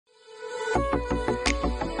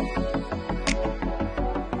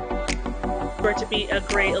For it to be a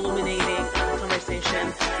great illuminating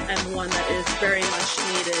conversation and one that is very much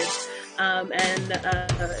needed.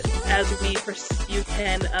 As we proceed, you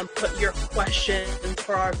can put your question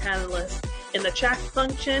for our panelists in the chat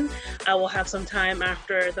function. I will have some time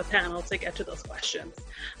after the panel to get to those questions.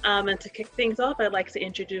 And to kick things off, I'd like to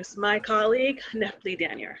introduce my colleague, Neftali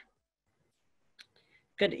Danier.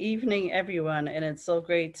 Good evening, everyone, and it's so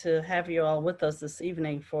great to have you all with us this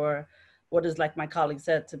evening for what is, like my colleague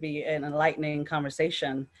said, to be an enlightening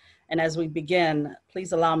conversation. And as we begin,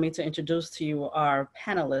 please allow me to introduce to you our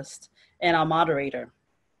panelist and our moderator.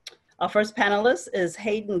 Our first panelist is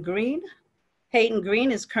Hayden Green. Hayden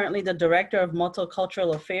Green is currently the Director of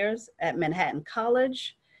Multicultural Affairs at Manhattan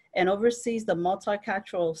College and oversees the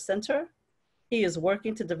Multicultural Center. He is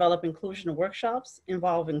working to develop inclusion workshops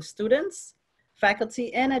involving students,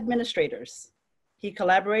 faculty, and administrators. He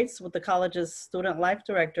collaborates with the college's student life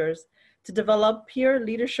directors to develop peer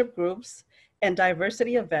leadership groups and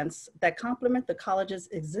diversity events that complement the college's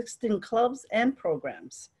existing clubs and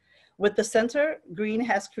programs. With the center, Green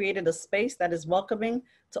has created a space that is welcoming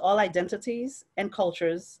to all identities and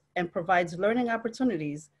cultures and provides learning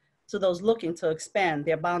opportunities to those looking to expand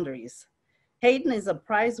their boundaries. Hayden is a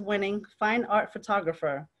prize-winning fine art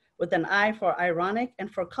photographer with an eye for ironic and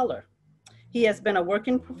for color. He has been a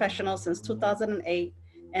working professional since 2008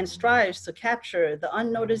 and strives to capture the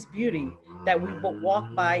unnoticed beauty that we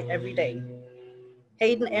walk by every day.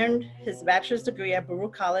 Hayden earned his bachelor's degree at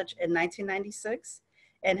Baruch College in 1996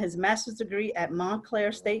 and his master's degree at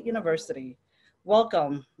Montclair State University.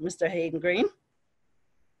 Welcome, Mr. Hayden Green.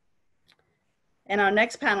 And our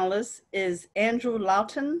next panelist is Andrew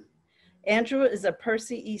Lawton. Andrew is a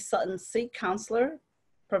Percy E. Sutton Sikh counselor,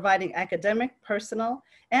 providing academic, personal,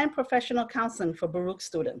 and professional counseling for Baruch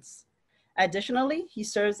students. Additionally, he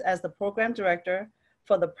serves as the program director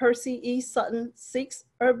for the Percy E. Sutton Sikh's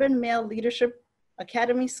Urban Male Leadership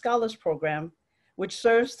Academy Scholars Program, which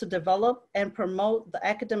serves to develop and promote the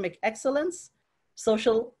academic excellence,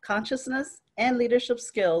 social consciousness, and leadership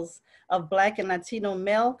skills of Black and Latino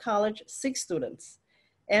male college Sikh students.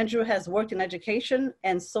 Andrew has worked in education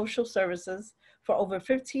and social services for over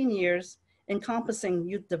 15 years, encompassing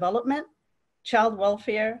youth development, child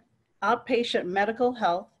welfare, outpatient medical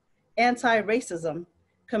health, anti-racism,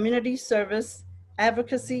 community service,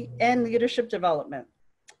 advocacy, and leadership development.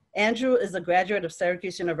 Andrew is a graduate of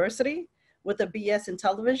Syracuse University with a BS in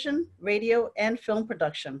television, radio, and film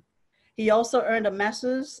production. He also earned a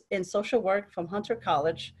master's in social work from Hunter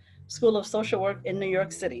College, School of Social Work in New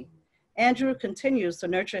York City. Andrew continues to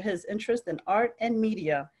nurture his interest in art and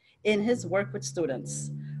media in his work with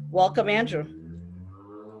students. Welcome, Andrew.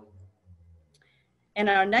 And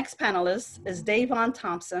our next panelist is Davon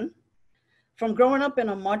Thompson. From growing up in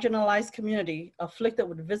a marginalized community afflicted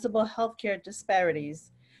with visible healthcare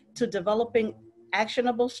disparities to developing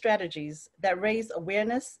actionable strategies that raise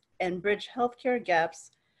awareness and bridge healthcare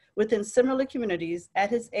gaps within similar communities at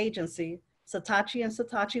his agency, Satachi and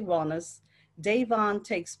Satachi Wellness, Davon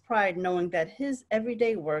takes pride knowing that his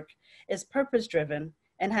everyday work is purpose-driven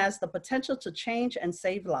and has the potential to change and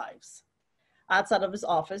save lives. Outside of his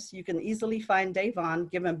office, you can easily find Davon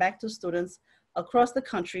giving back to students across the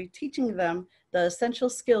country, teaching them the essential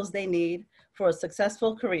skills they need for a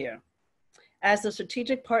successful career. As the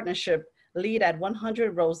strategic partnership lead at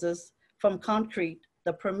 100 Roses from Concrete,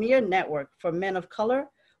 the premier network for men of color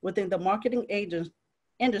within the marketing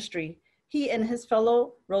industry, he and his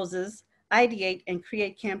fellow Roses ideate and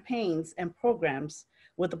create campaigns and programs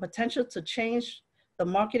with the potential to change the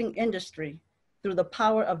marketing industry through the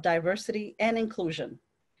power of diversity and inclusion.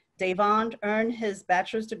 Davon earned his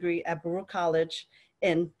bachelor's degree at Baruch College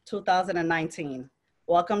in 2019.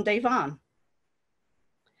 Welcome, Davon.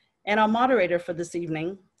 And our moderator for this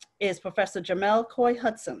evening is Professor Jamel Coy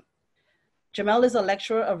Hudson. Jamel is a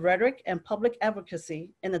lecturer of rhetoric and public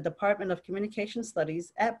advocacy in the Department of Communication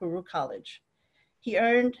Studies at Baruch College. He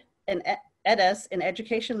earned an EdS in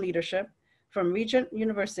Education Leadership from Regent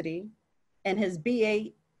University and his BA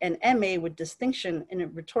and MA with distinction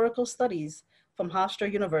in Rhetorical Studies from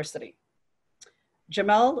Hofstra University.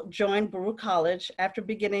 Jamel joined Baruch College after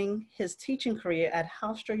beginning his teaching career at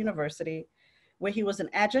Hofstra University, where he was an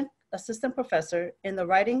adjunct assistant professor in the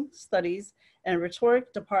Writing Studies and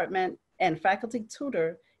Rhetoric Department and faculty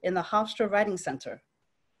tutor in the Hofstra Writing Center.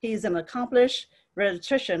 He is an accomplished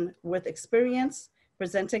rhetorician with experience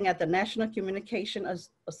presenting at the National Communication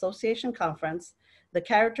Association Conference, the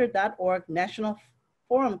Character.org National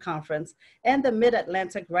Forum Conference, and the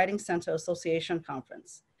Mid-Atlantic Writing Center Association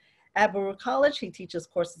Conference. At Baruch College, he teaches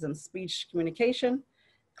courses in speech communication,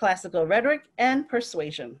 classical rhetoric, and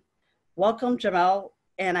persuasion. Welcome, Jamel,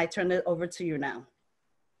 and I turn it over to you now.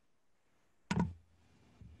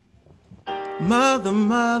 Mother,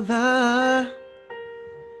 mother,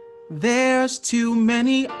 there's too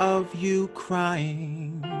many of you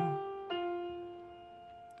crying.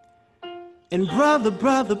 And brother,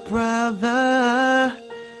 brother, brother,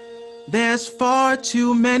 there's far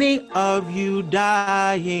too many of you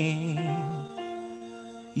dying.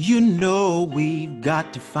 You know we've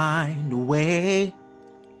got to find a way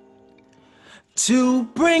to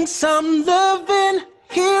bring some love in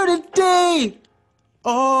here today.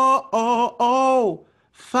 Oh, oh, oh,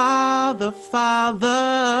 Father,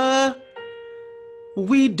 Father,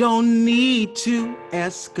 we don't need to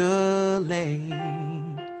escalate.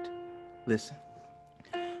 Listen,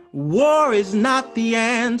 war is not the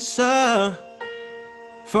answer,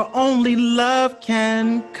 for only love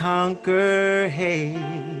can conquer hate.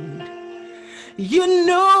 You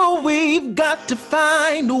know we've got to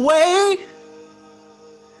find a way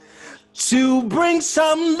to bring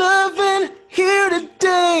some love in here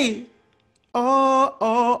today. Oh,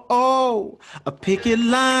 oh, oh, picket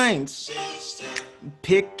lines,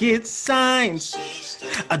 picket signs.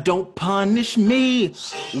 Don't punish me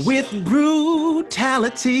with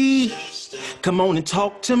brutality. Come on and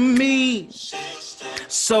talk to me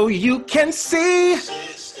so you can see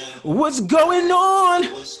what's going on.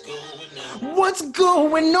 What's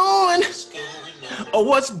going on? Oh,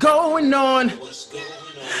 what's going on?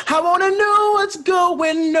 I want to know what's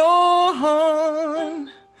going on.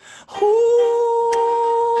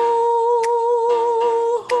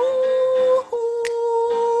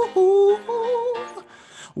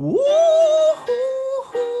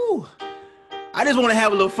 I just want to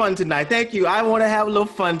have a little fun tonight. Thank you. I want to have a little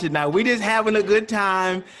fun tonight. We're just having a good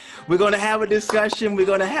time. We're going to have a discussion. We're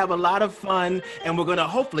going to have a lot of fun. And we're going to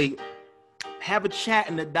hopefully have a chat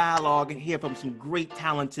and a dialogue and hear from some great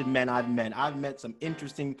talented men I've met. I've met some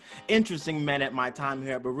interesting men at my time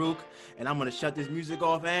here at Baruch. And I'm going to shut this music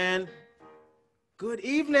off and good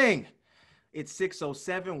evening. It's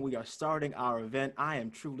 6:07. We are starting our event. I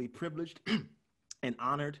am truly privileged and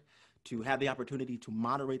honored to have the opportunity to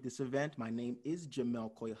moderate this event. My name is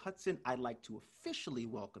Jamel Coy Hudson. I'd like to officially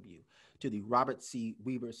welcome you to the Robert C.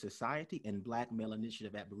 Weaver Society and Black Male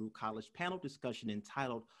Initiative at Baruch College panel discussion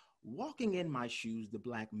entitled Walking in My Shoes, the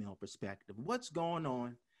Black Male Perspective. What's going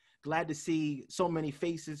on? Glad to see so many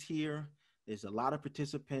faces here. There's a lot of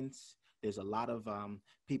participants. There's a lot of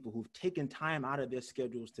people who've taken time out of their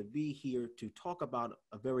schedules to be here to talk about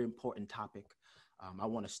a very important topic. I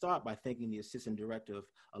want to start by thanking the Assistant Director of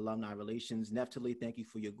Alumni Relations, Neftali. Thank you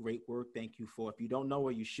for your great work. Thank you for, if you don't know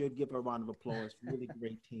her, you should give her a round of applause. Really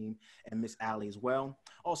great team. And Miss Allie as well.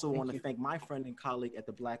 Also want to thank my friend and colleague at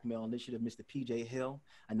the Black Male Initiative, Mr. PJ Hill.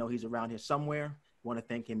 I know he's around here somewhere. Want to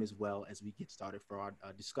thank him as well as we get started for our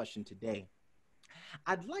discussion today.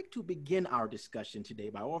 I'd like to begin our discussion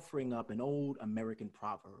today by offering up an old American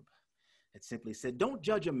proverb that simply said, don't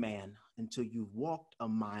judge a man until you've walked a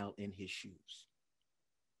mile in his shoes.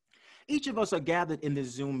 Each of us are gathered in this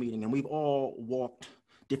Zoom meeting, and we've all walked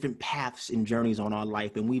different paths and journeys on our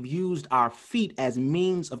life, and we've used our feet as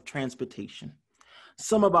means of transportation.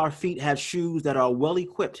 Some of our feet have shoes that are well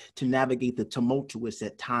equipped to navigate the tumultuous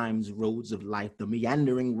at times roads of life, the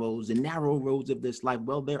meandering roads, the narrow roads of this life.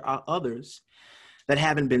 Well, there are others that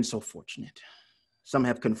haven't been so fortunate. Some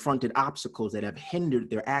have confronted obstacles that have hindered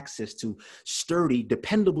their access to sturdy,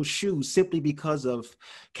 dependable shoes simply because of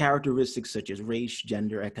characteristics such as race,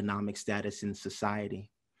 gender, economic status in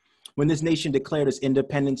society. When this nation declared its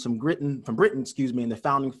independence from Britain, and the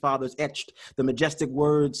founding fathers etched the majestic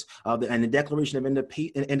words and the Declaration of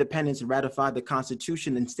Independence and ratified the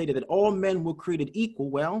Constitution and stated that all men were created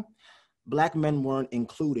equal, well, Black men weren't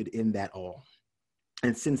included in that all.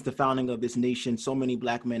 And since the founding of this nation, so many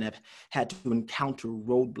Black men have had to encounter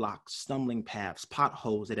roadblocks, stumbling paths,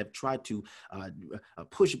 potholes that have tried to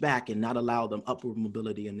push back and not allow them upward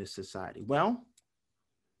mobility in this society. Well,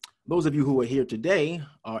 those of you who are here today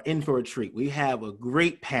are in for a treat. We have a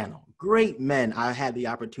great panel, great men I had the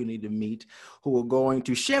opportunity to meet who are going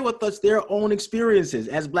to share with us their own experiences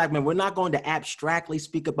as Black men. We're not going to abstractly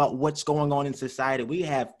speak about what's going on in society. We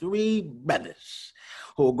have three brothers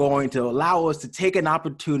who are going to allow us to take an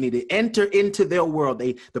opportunity to enter into their world.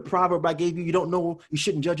 The proverb I gave you, you don't know, you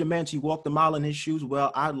shouldn't judge a man till you walk the mile in his shoes.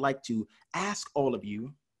 Well, I'd like to ask all of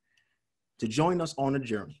you to join us on a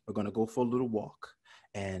journey. We're going to go for a little walk.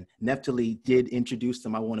 And Neftali did introduce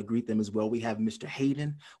them. I want to greet them as well. We have Mr.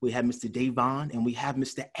 Hayden, we have Mr. Davon, and we have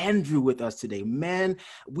Mr. Andrew with us today. Man,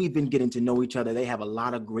 we've been getting to know each other. They have a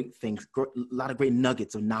lot of great things, a lot of great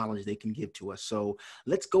nuggets of knowledge they can give to us. So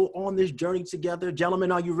let's go on this journey together.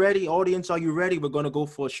 Gentlemen, are you ready? Audience, are you ready? We're going to go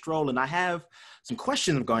for a stroll, and I have some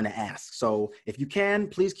questions I'm going to ask. So if you can,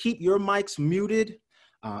 please keep your mics muted.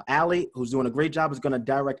 Allie, who's doing a great job, is going to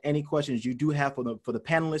direct any questions you do have for the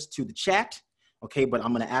panelists to the chat. Okay, but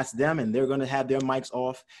I'm going to ask them, and they're going to have their mics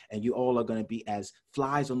off, and you all are going to be as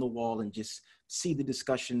flies on the wall and just see the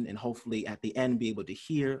discussion, and hopefully at the end be able to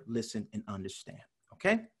hear, listen, and understand.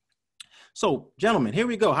 Okay. So, gentlemen, here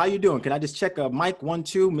we go. How you doing? Can I just check mic 1,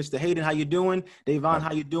 2? Mr. Hayden, how you doing? Davon,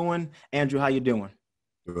 how you doing? Andrew, how you doing?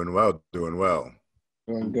 Doing well, doing well.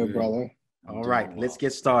 Doing good, brother. All right, let's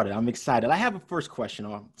get started. I'm excited. I have a first question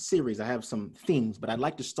or series. I have some themes, but I'd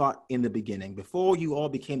like to start in the beginning. Before you all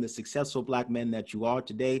became the successful Black men that you are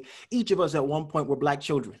today, each of us at one point were Black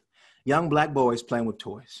children, young Black boys playing with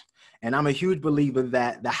toys. And I'm a huge believer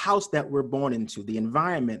that the house that we're born into, the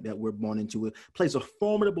environment that we're born into, it plays a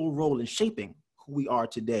formidable role in shaping who we are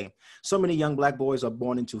today. So many young Black boys are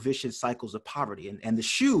born into vicious cycles of poverty, and the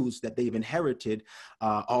shoes that they've inherited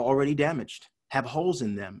are already damaged, have holes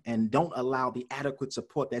in them, and don't allow the adequate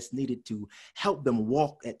support that's needed to help them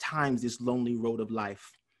walk at times this lonely road of life.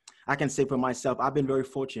 I can say for myself, I've been very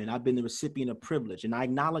fortunate. I've been the recipient of privilege, and I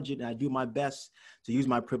acknowledge it, and I do my best to use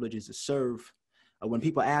my privileges to serve. When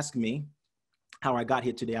people ask me how I got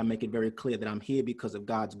here today, I make it very clear that I'm here because of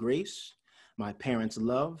God's grace, my parents'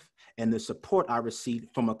 love, and the support I received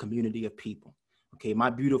from a community of people. Okay, my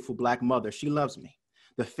beautiful Black mother, she loves me.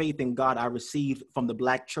 The faith in God I received from the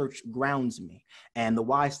Black church grounds me. And the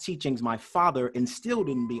wise teachings my father instilled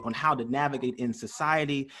in me on how to navigate in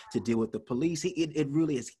society, to deal with the police, it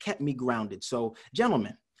really has kept me grounded. So,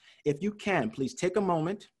 gentlemen, if you can, please take a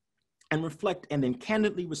moment and reflect, and then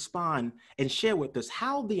candidly respond and share with us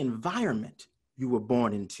how the environment you were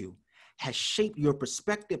born into has shaped your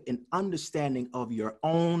perspective and understanding of your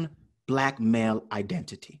own Black male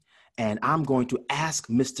identity. And I'm going to ask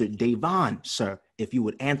Mr. Davon, sir, if you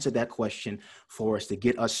would answer that question for us to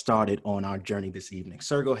get us started on our journey this evening.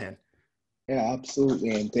 Sir, go ahead. Yeah, absolutely.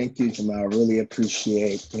 And thank you, Jamal. I really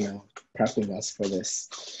appreciate, prepping us for this.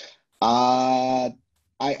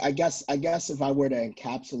 I guess if I were to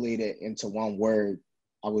encapsulate it into one word,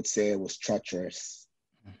 I would say it was treacherous.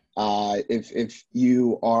 If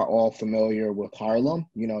you are all familiar with Harlem,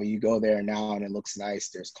 you go there now and it looks nice.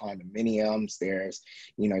 There's condominiums. There's,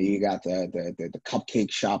 you got the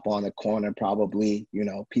cupcake shop on the corner, probably,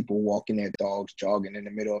 people walking their dogs, jogging in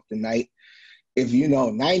the middle of the night. If you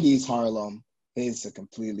know 90s Harlem, it's a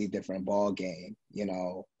completely different ball game,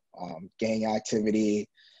 gang activity,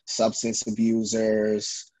 substance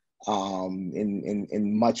abusers,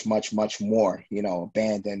 and much, much, much more,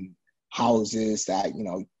 abandoned houses that,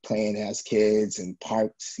 playing as kids, and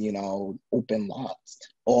parks, open lots,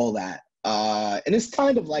 all that. And it's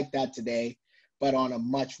kind of like that today, but on a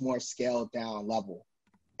much more scaled down level.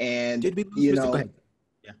 And, Did we lose Mr. Go ahead.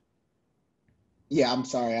 Yeah, I'm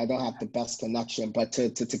sorry, I don't have the best connection, but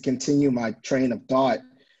to continue my train of thought,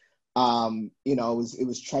 it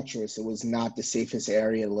was treacherous. It was not the safest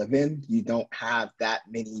area to live in. You don't have that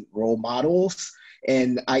many role models.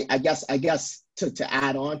 And I guess to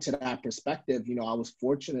add on to that perspective, I was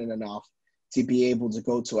fortunate enough to be able to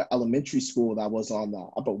go to an elementary school that was on the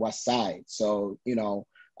Upper West Side. So,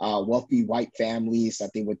 wealthy white families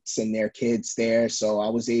that they would send their kids there. So I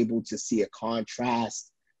was able to see a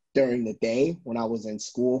contrast during the day when I was in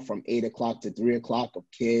school from 8 o'clock to 3 o'clock of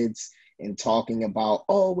kids and talking about,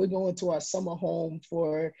 oh, we're going to our summer home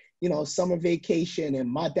for, summer vacation, and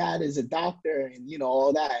my dad is a doctor, and,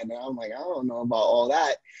 all that. And I'm like, I don't know about all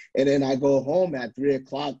that. And then I go home at 3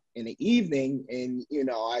 o'clock in the evening and,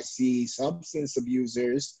 I see substance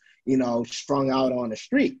abusers, strung out on the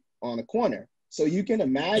street, on the corner. So you can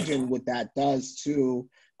imagine what that does to,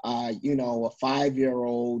 a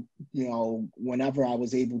 5-year-old, whenever I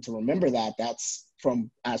was able to remember that, that's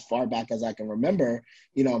from as far back as I can remember,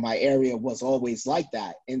 my area was always like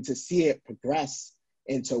that. And to see it progress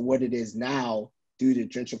into what it is now due to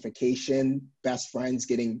gentrification, best friends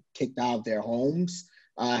getting kicked out of their homes,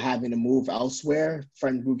 having to move elsewhere,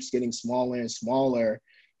 friend groups getting smaller and smaller,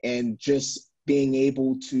 and just being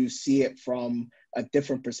able to see it from a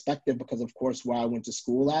different perspective, because of course where I went to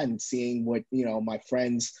school at, and seeing what my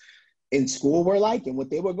friends in school were like and what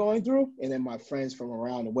they were going through, and then my friends from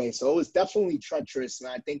around the way. So it was definitely treacherous, and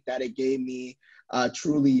I think that it gave me a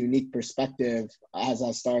truly unique perspective as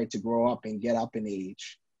I started to grow up and get up in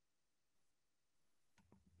age.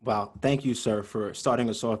 Well, thank you, sir, for starting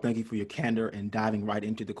us off. Thank you for your candor and diving right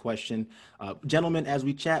into the question. Gentlemen, as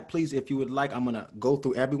we chat, please, if you would like, I'm going to go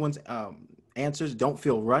through everyone's answers. Don't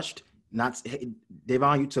feel rushed. Not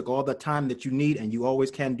Devon, you took all the time that you need, and you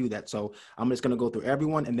always can do that. So I'm just going to go through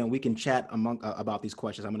everyone, and then we can chat about these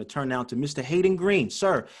questions. I'm going to turn now to Mr. Hayden Green.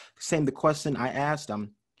 Sir, same the question I asked.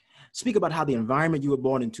 Speak about how the environment you were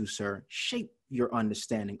born into, sir, shaped your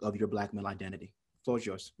understanding of your Black male identity. Floor is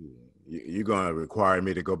yours. You're going to require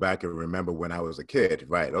me to go back and remember when I was a kid,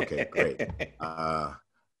 right? Okay, great.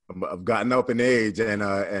 I've gotten up in age, and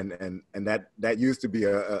that used to be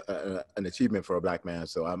an achievement for a Black man.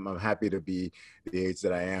 So I'm happy to be the age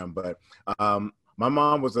that I am. But my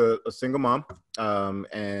mom was a single mom,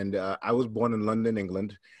 and I was born in London,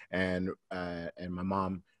 England, and my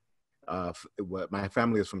mom, my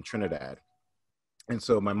family is from Trinidad. And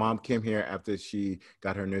so my mom came here after she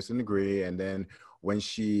got her nursing degree. And then when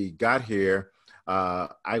she got here,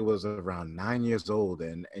 I was around 9 years old,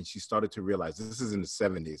 and she started to realize, this is in the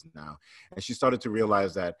 70s now, and she started to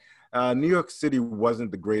realize that New York City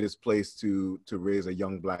wasn't the greatest place to raise a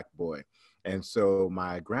young Black boy. And so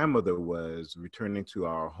my grandmother was returning to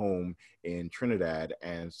our home in Trinidad.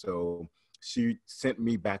 And so she sent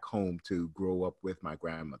me back home to grow up with my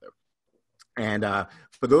grandmother. And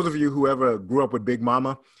for those of you who ever grew up with Big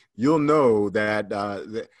Mama, you'll know that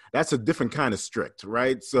that's a different kind of strict,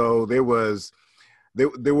 right? So there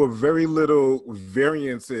were very little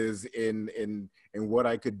variances in what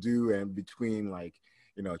I could do, and between, like,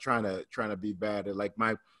 you know, trying to be bad. Like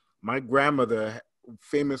my grandmother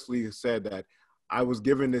famously said that I was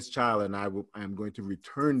given this child, and I'm going to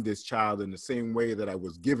return this child in the same way that I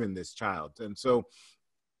was given this child. And so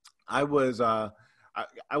I was.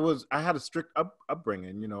 I had a strict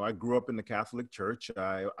upbringing. You know, I grew up in the Catholic Church.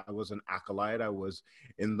 I was an acolyte. I was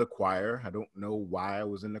in the choir. I don't know why I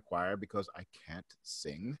was in the choir, because I can't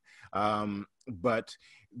sing. But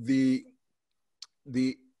the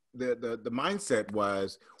mindset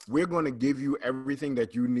was, we're going to give you everything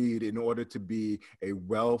that you need in order to be a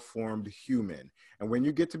well-formed human. And when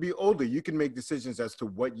you get to be older, you can make decisions as to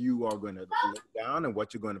what you are going to lay down and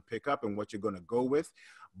what you're going to pick up and what you're going to go with.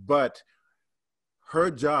 But her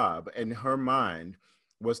job and her mind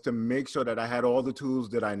was to make sure that I had all the tools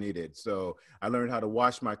that I needed. So I learned how to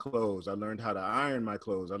wash my clothes. I learned how to iron my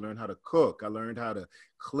clothes. I learned how to cook. I learned how to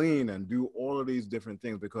clean and do all of these different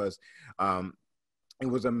things, because it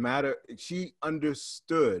was a matter, she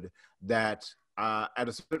understood that at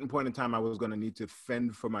a certain point in time, I was going to need to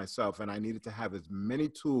fend for myself, and I needed to have as many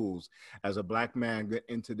tools as a Black man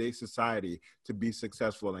in today's society to be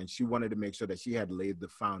successful. And she wanted to make sure that she had laid the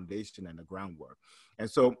foundation and the groundwork. And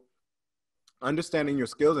so understanding your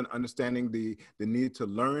skills and understanding the need to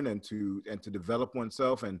learn and to develop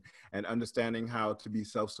oneself, and understanding how to be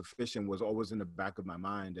self-sufficient was always in the back of my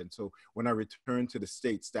mind. And so when I returned to the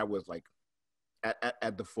States, that was like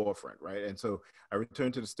at the forefront, right? And so I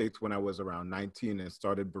returned to the States when I was around 19 and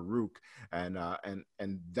started Baruch, and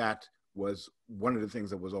that was one of the things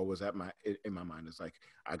that was always in my mind. It's like,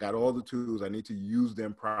 I got all the tools, I need to use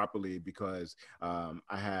them properly, because I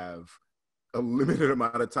have a limited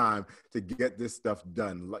amount of time to get this stuff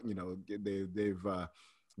done. You know,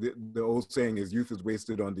 the old saying is, youth is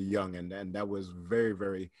wasted on the young, and that was very,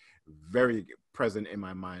 very, very present in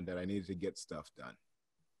my mind, that I needed to get stuff done.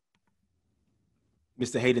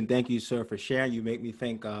 Mr. Hayden, thank you, sir, for sharing. You make me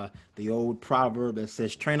think the old proverb that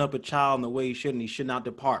says, train up a child in the way he should, and he should not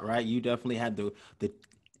depart, right? You definitely had the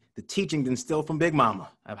teachings instilled from Big Mama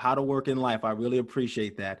of how to work in life. I really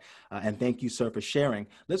appreciate that. And thank you, sir, for sharing.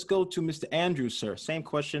 Let's go to Mr. Andrews, sir. Same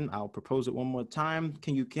question. I'll propose it one more time.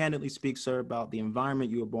 Can you candidly speak, sir, about the environment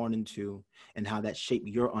you were born into and how that shaped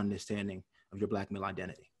your understanding of your Black male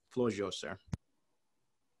identity? Floor is yours, sir.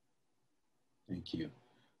 Thank you.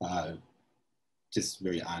 Just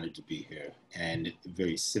very honored to be here, and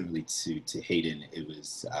very similarly to Hayden, it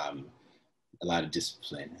was a lot of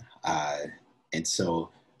discipline. And so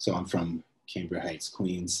I'm from Cambria Heights,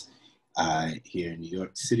 Queens, here in New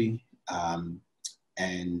York City.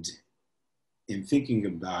 And in thinking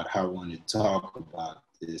about how I wanted to talk about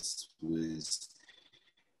this was,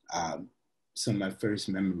 some of my first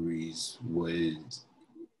memories was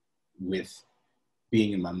with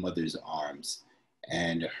being in my mother's arms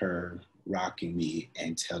and her rocking me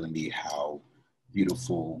and telling me how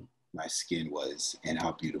beautiful my skin was and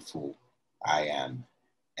how beautiful I am.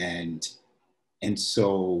 And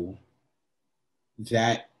so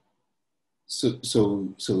that, so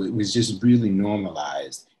it was just really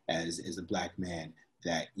normalized as a Black man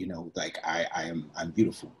that, you know, like I'm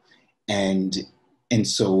beautiful. And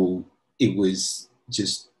so it was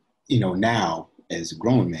just, you know, now as a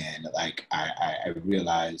grown man, like I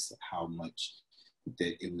realized how much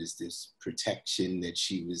that it was this protection that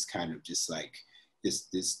she was kind of just like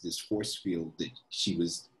this force field that she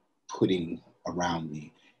was putting around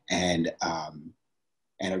me. And I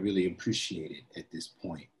really appreciate it at this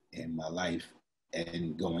point in my life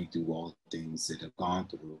and going through all the things that I've gone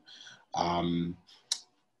through.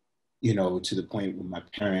 You know, to the point where my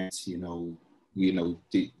parents,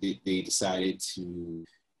 they decided to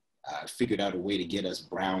figured out a way to get us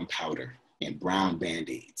brown powder and brown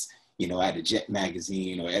Band-Aids. You know, at a Jet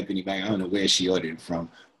magazine or Ebony Bag, I don't know where she ordered it from,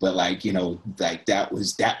 but like, you know, like that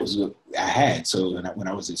was what I had. So when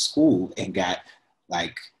I was in school and got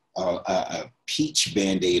like a peach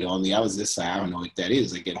Band-Aid on me, I was just like, I don't know what that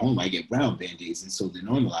is. Like at home, I get brown Band-Aids. And so the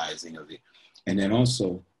normalizing of it. And then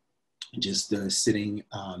also just sitting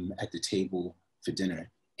at the table for dinner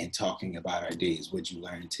and talking about our days, what you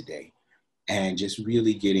learned today. And just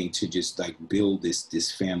really getting to just like build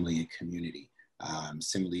this family and community.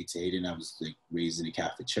 Similarly to Hayden, I was like raised in a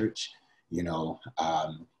Catholic church, you know,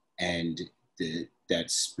 and that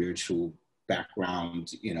spiritual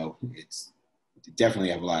background, you know, it's definitely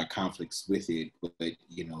have a lot of conflicts with it, but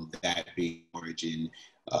you know, that being origin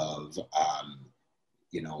of,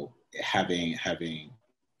 you know, having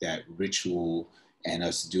that ritual and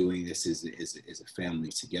us doing this as a family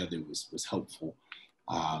together was helpful.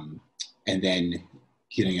 And then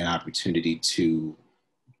getting an opportunity to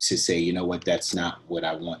say, you know what, that's not what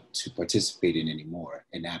I want to participate in anymore,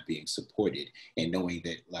 and not being supported, and knowing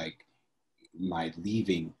that like my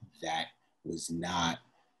leaving that was not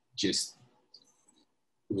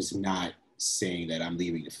saying that I'm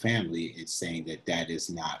leaving the family, it's saying that that is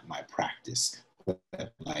not my practice, but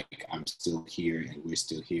like I'm still here and we're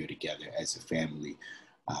still here together as a family.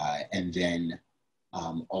 And then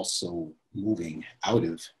also moving out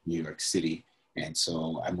of New York City. And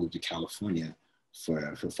so I moved to California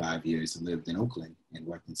for 5 years and lived in Oakland and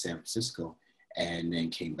worked in San Francisco, and then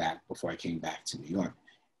came back before I came back to New York.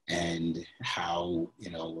 And how, you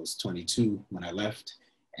know, I was 22 when I left,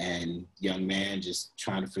 and young man just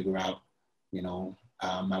trying to figure out, you know,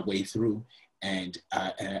 my way through. And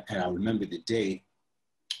I remember the day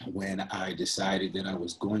when I decided that I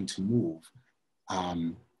was going to move.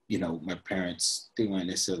 You know, my parents, they weren't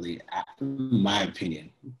necessarily, in my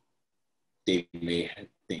opinion, they may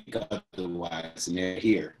think otherwise, and they're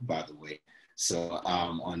here, by the way. So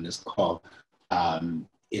on this call,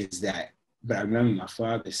 is that, but I remember my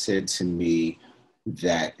father said to me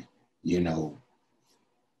that, you know,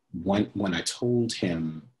 when I told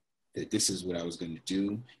him that this is what I was going to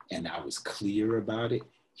do, and I was clear about it,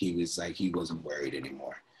 he was like, he wasn't worried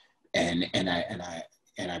anymore. And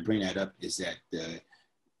I bring that up is that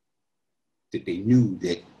that they knew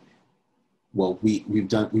that, well, we've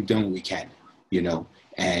done what we can, you know,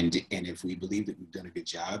 and if we believe that we've done a good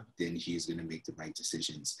job, then he's going to make the right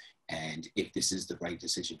decisions. And if this is the right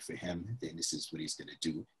decision for him, then this is what he's going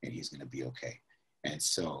to do, and he's going to be okay. And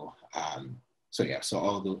so, so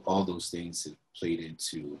all those things have played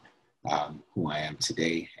into who I am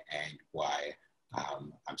today, and why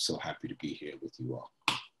I'm so happy to be here with you all.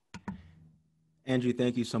 Andrew,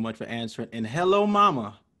 thank you so much for answering. And hello,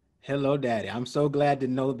 Mama. Hello, Daddy. I'm so glad to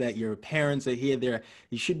know that your parents are here.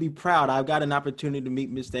 You should be proud. I've got an opportunity to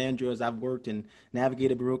meet Mr. Andrew as I've worked and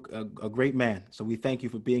navigated Baruch, a great man. So we thank you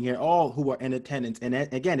for being here, all who are in attendance. And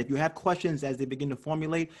again, if you have questions as they begin to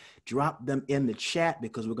formulate, drop them in the chat,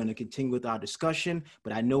 because we're going to continue with our discussion.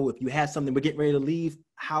 But I know if you have something, we're getting ready to leave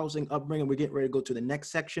housing, upbringing, we're getting ready to go to the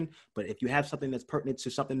next section. But if you have something that's pertinent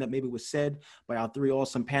to something that maybe was said by our three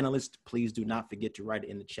awesome panelists, please do not forget to write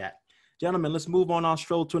it in the chat. Gentlemen, let's move on our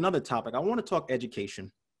stroll to another topic. I want to talk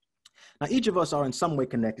education. Now, each of us are in some way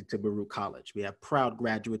connected to Baruch College. We have proud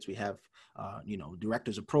graduates. We have,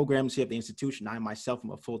 directors of programs here at the institution. I myself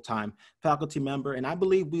am a full-time faculty member, and I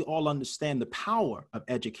believe we all understand the power of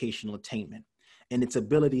educational attainment and its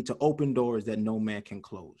ability to open doors that no man can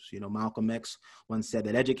close. You know, Malcolm X once said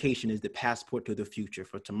that education is the passport to the future,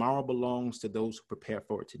 for tomorrow belongs to those who prepare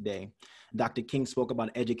for it today. Dr. King spoke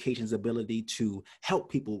about education's ability to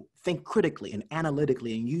help people think critically and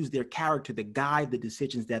analytically and use their character to guide the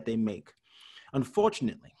decisions that they make.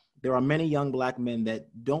 Unfortunately, there are many young Black men that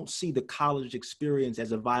don't see the college experience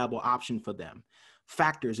as a viable option for them.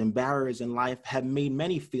 Factors and barriers in life have made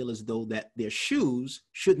many feel as though that their shoes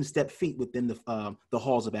shouldn't step feet within the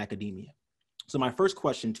halls of academia. So my first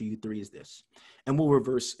question to you three is this, and we'll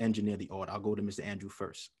reverse engineer the order. I'll go to Mr. Andrew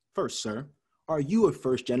first. First, sir, are you a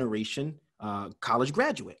first generation college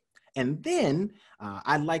graduate? And then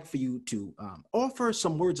I'd like for you to offer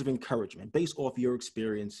some words of encouragement based off your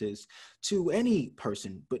experiences to any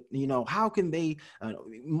person. But, how can they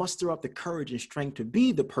muster up the courage and strength to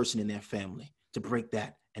be the person in their family to break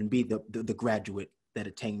that and be the graduate that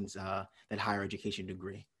attains that higher education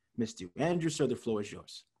degree? Mr. Andrew, sir, the floor is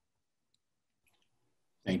yours.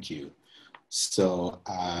 Thank you. So,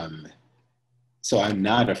 so I'm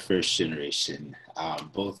not a first generation.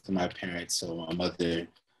 Both of my parents, so my mother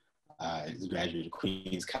is a graduate of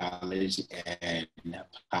Queens College, and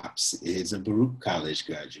Pops is a Baruch College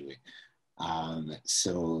graduate. And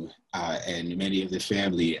many of the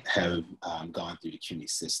family have gone through the CUNY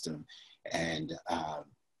system. And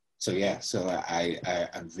so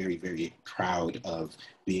I'm very, very proud of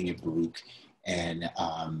being a Baruch,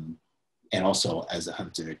 and also as a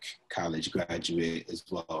Hunter College graduate as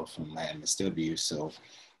well from my MSW. So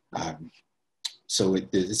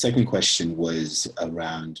the second question was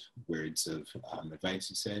around words of advice,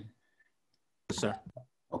 you said? Yes, sir.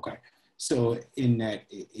 Okay. So in that,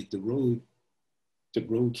 the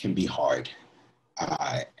road can be hard.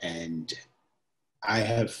 And I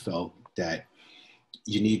have felt that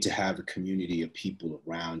you need to have a community of people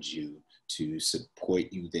around you to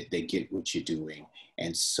support you, that they get what you're doing.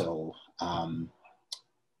 And so,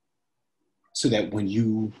 so that when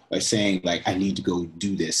you are saying like, I need to go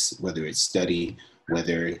do this, whether it's study,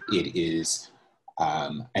 whether it is,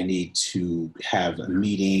 I need to have a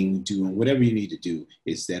meeting, doing whatever you need to do,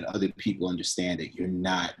 is that other people understand that you're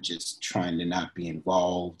not just trying to not be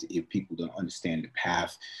involved. If people don't understand the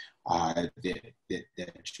path that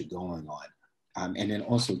you're going on. And then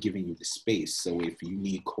also giving you the space. So if you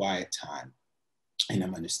need quiet time, and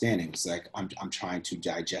I'm understanding, it's like, I'm trying to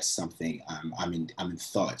digest something. I'm in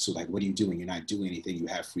thought. So like, what are you doing? You're not doing anything. You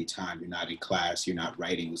have free time. You're not in class. You're not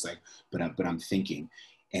writing. It's like, but I'm thinking.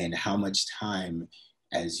 And how much time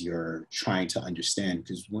as you're trying to understand,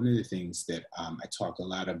 because one of the things that I talk a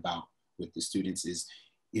lot about with the students is,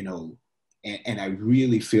 and I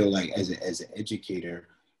really feel like as an educator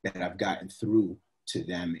that I've gotten through to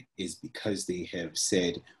them is because they have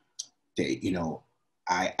said that,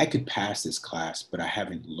 I could pass this class, but I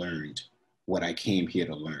haven't learned what I came here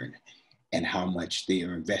to learn, and how much they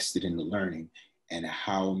are invested in the learning, and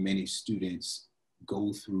how many students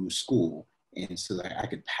go through school. And so that I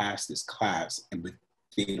could pass this class, but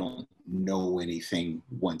they don't know anything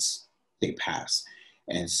once they pass.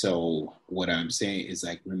 And so what I'm saying is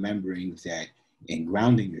like remembering that and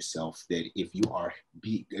grounding yourself that if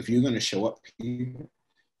you're going to show up here,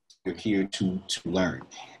 you're here to learn.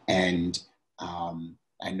 And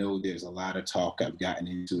I know there's a lot of talk I've gotten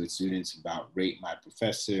into with students about rate my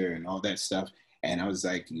professor and all that stuff. And I was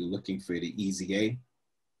like, you're looking for the easy A.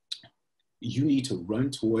 You need to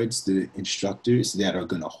run towards the instructors that are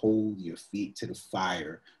going to hold your feet to the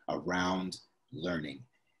fire around learning.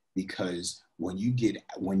 Because when you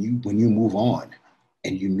move on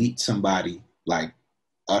and you meet somebody like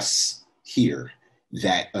us here,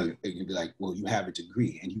 that you'd be like, well, you have a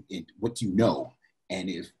degree, and what do you know? And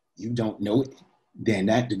if you don't know it, then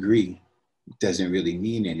that degree doesn't really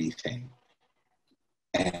mean anything.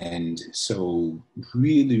 And so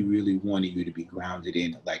really, really wanting you to be grounded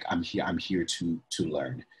in like, I'm here to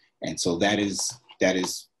learn. And so that is,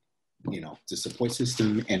 the support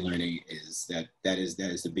system and learning is that is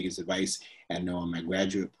the biggest advice. And I know on my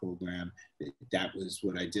graduate program, that was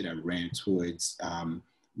what I did. I ran towards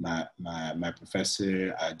my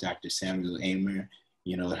professor, Dr. Samuel Amer,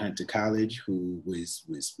 at Hunter College, who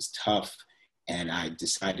was tough. And I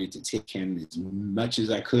decided to take him as much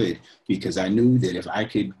as I could, because I knew that if I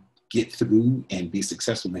could get through and be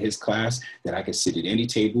successful in his class, that I could sit at any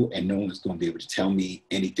table and no one was going to be able to tell me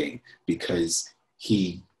anything, because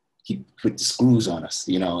he put the screws on us,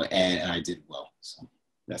 and I did well. So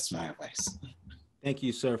that's my advice. Thank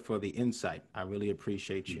you, sir, for the insight. I really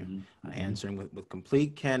appreciate you answering with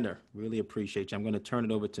complete candor. Really appreciate you. I'm going to turn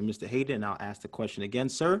it over to Mr. Hayden, and I'll ask the question again,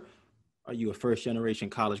 sir. Are you a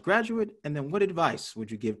first-generation college graduate? And then what advice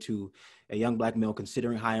would you give to a young Black male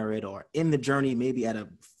considering higher ed or in the journey, maybe at a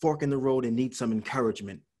fork in the road and needs some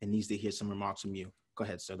encouragement and needs to hear some remarks from you? Go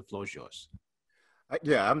ahead, sir. The floor is yours.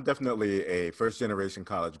 Yeah, I'm definitely a first-generation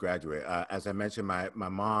college graduate. As I mentioned, my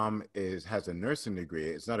mom has a nursing degree.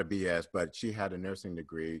 It's not a BS, but she had a nursing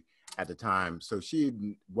degree at the time. So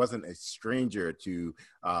she wasn't a stranger to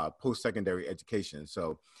post-secondary education.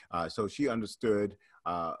 So she understood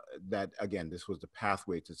that, again, this was the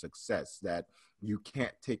pathway to success, that you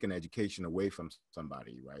can't take an education away from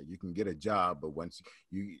somebody, right? You can get a job, but once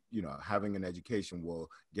having an education will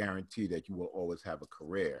guarantee that you will always have a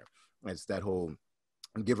career. It's that whole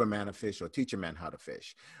give a man a fish or teach a man how to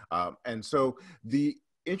fish. And so the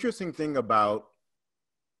interesting thing about,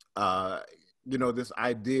 you know, this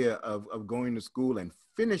idea of going to school and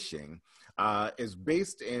finishing is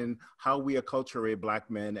based in how we acculturate Black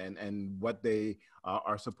men and what they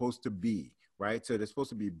are supposed to be, right? So they're supposed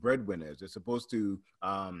to be breadwinners. They're supposed to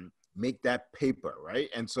make that paper, right?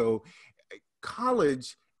 And so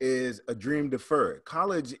college is a dream deferred.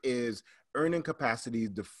 College is earning capacity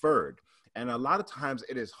deferred. And a lot of times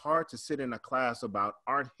it is hard to sit in a class about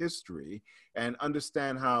art history and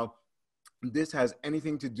understand how this has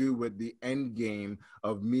anything to do with the end game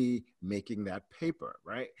of me making that paper,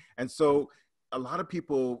 right? And so a lot of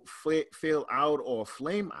people fail out or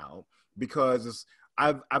flame out because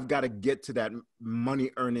I've got to get to that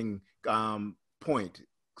money earning point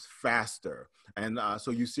faster. And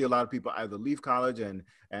so you see a lot of people either leave college and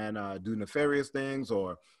do nefarious things,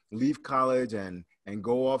 or leave college and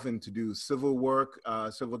go off into do civil work,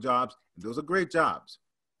 civil jobs. Those are great jobs,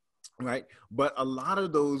 right? But a lot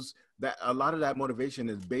of that motivation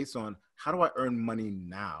is based on, how do I earn money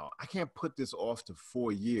now? I can't put this off to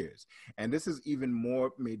 4 years. And this is even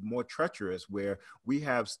made more treacherous, where we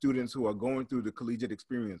have students who are going through the collegiate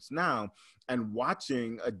experience now and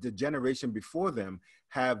watching the generation before them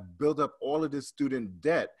have built up all of this student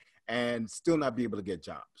debt and still not be able to get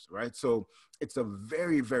jobs, right? So it's a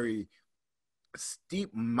very, very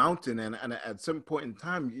steep mountain, and at some point in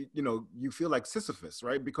time, you know, you feel like Sisyphus,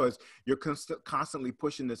 right? Because you're constantly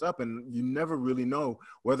pushing this up, and you never really know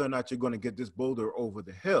whether or not you're going to get this boulder over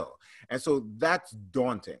the hill. And so that's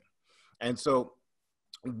daunting. And so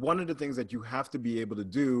one of the things that you have to be able to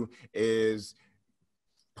do is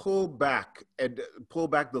pull back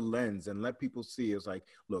the lens and let people see, is like,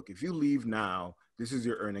 look, if you leave now, this is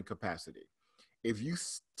your earning capacity. If you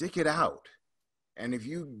stick it out, and if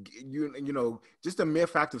you know, just the mere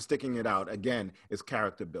fact of sticking it out, again, is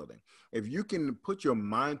character building. If you can put your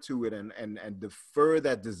mind to it and defer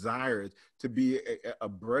that desire to be a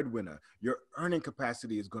breadwinner, your earning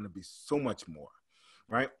capacity is going to be so much more,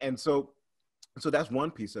 right? And so that's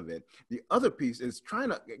one piece of it. The other piece is trying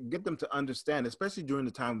to get them to understand, especially during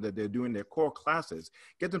the time that they're doing their core classes,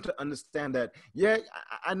 get them to understand that, yeah,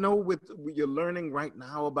 I know with you're learning right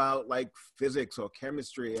now about like physics or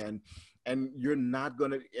chemistry, and you're not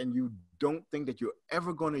going to, and you don't think that you're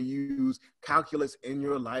ever going to use calculus in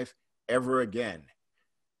your life ever again.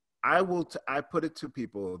 I put it to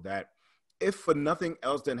people that, if for nothing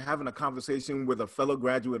else than having a conversation with a fellow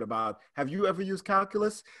graduate about, have you ever used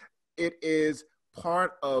calculus? It is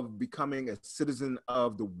part of becoming a citizen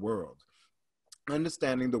of the world.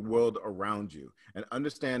 Understanding the world around you and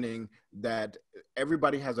understanding that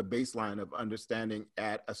everybody has a baseline of understanding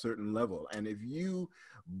at a certain level. And if you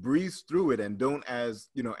breeze through it and don't, as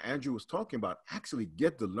you know, Andrew was talking about, actually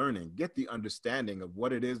get the learning, get the understanding of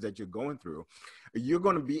what it is that you're going through, you're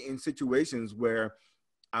going to be in situations where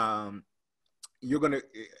you're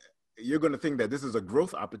going to think that this is a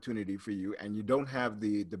growth opportunity for you, and you don't have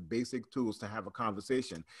the basic tools to have a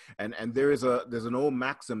conversation. And there's an old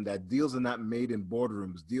maxim that deals are not made in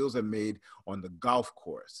boardrooms, deals are made on the golf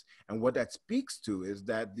course. And what that speaks to is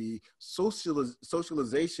that the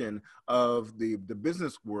socialization of the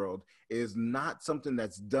business world is not something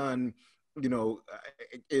that's done, you know,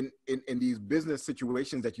 in these business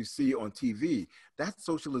situations that you see on TV. That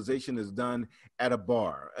socialization is done at a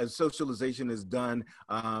bar. As socialization is done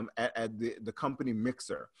at the company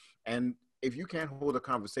mixer. And if you can't hold a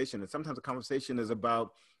conversation, and sometimes a conversation is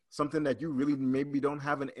about something that you really maybe don't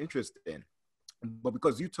have an interest in, but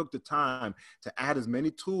because you took the time to add as many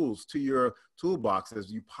tools to your toolbox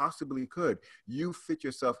as you possibly could, you fit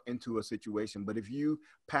yourself into a situation. But if you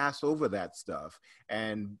pass over that stuff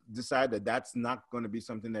and decide that that's not going to be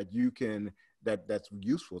something that you can, that's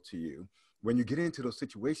useful to you, when you get into those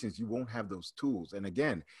situations, you won't have those tools. And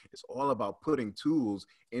again, it's all about putting tools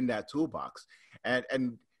in that toolbox.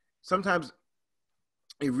 And sometimes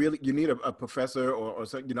you need a professor or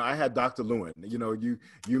so, you know. I had Dr. Lewin, you know, you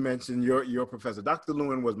mentioned your professor. Dr.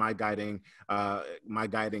 Lewin was my guiding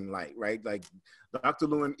light, right? Like Dr.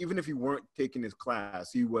 Lewin, even if you weren't taking his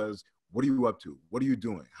class, he was, what are you up to? What are you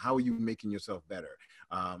doing? How are you making yourself better?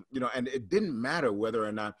 You know, and it didn't matter whether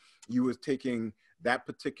or not you was taking that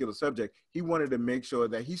particular subject. He wanted to make sure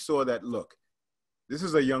that he saw that, look, this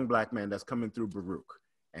is a young Black man that's coming through Baruch,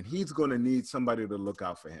 and he's going to need somebody to look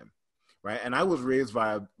out for him. Right. And I was raised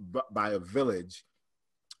by a village,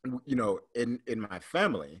 you know, in my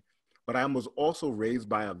family, but I was also raised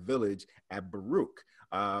by a village at Baruch.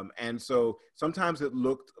 And so sometimes it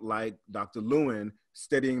looked like Dr. Lewin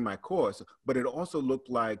studying my course, but it also looked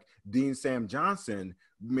like Dean Sam Johnson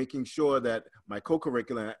making sure that my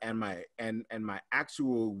co-curricular and my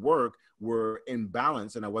actual work were in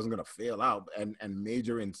balance, and I wasn't going to fail out and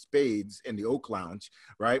major in spades in the Oak Lounge,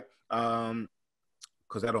 right?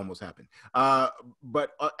 Because that almost happened.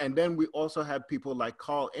 And then we also had people like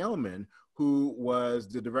Carl Ailman, who was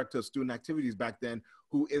the director of student activities back then,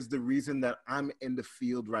 who is the reason that I'm in the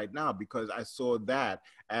field right now, because I saw that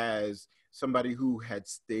as somebody who had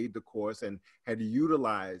stayed the course and had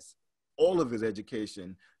utilized all of his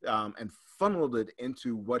education and funneled it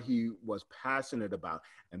into what he was passionate about.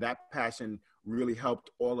 And that passion really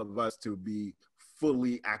helped all of us to be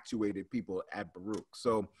fully actuated people at Baruch.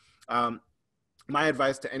 So my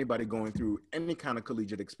advice to anybody going through any kind of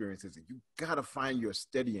collegiate experience is that you got to find your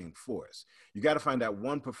steadying force. You got to find that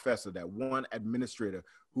one professor, that one administrator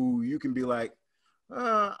who you can be like,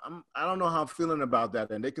 I don't know how I'm feeling about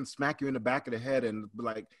that. And they can smack you in the back of the head and be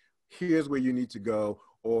like, here's where you need to go,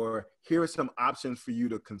 or here are some options for you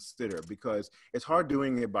to consider, because it's hard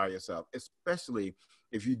doing it by yourself, especially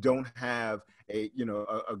if you don't have a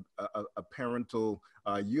parental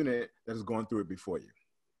unit that has gone through it before you.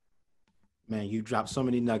 Man, you dropped so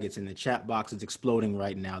many nuggets, and the chat box is exploding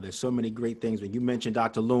right now. There's so many great things. When you mentioned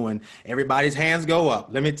Dr. Lewin, everybody's hands go up.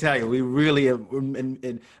 Let me tell you, we really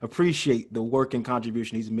appreciate the work and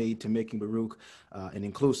contribution he's made to making Baruch an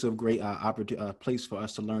inclusive, great place for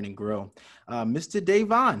us to learn and grow. Mr.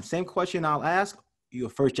 Davon, same question I'll ask. You're a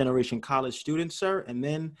first-generation college student, sir, and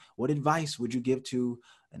then what advice would you give to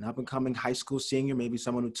an up-and-coming high school senior, maybe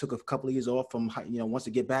someone who took a couple of years off from, wants to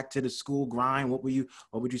get back to the school grind? What would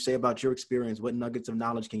you say about your experience? What nuggets of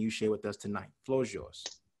knowledge can you share with us tonight? The floor is yours.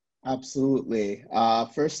 Absolutely.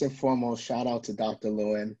 First and foremost, shout out to Dr.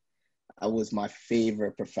 Lewin. I was my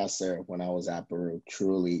favorite professor when I was at Baruch.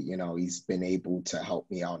 Truly, he's been able to help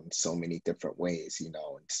me out in so many different ways, in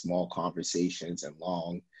small conversations and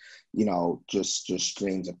long, just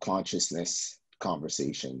streams of consciousness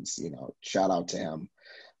conversations, shout out to him.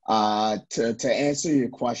 To answer your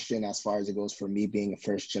question, as far as it goes for me being a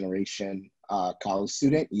first generation college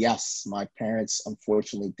student, yes, my parents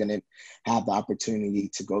unfortunately didn't have the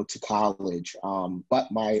opportunity to go to college,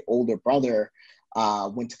 but my older brother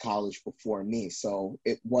went to college before me. So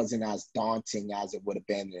it wasn't as daunting as it would have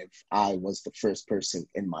been if I was the first person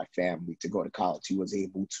in my family to go to college. He was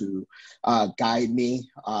able to guide me,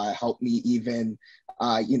 help me even,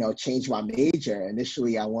 change my major.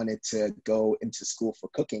 Initially, I wanted to go into school for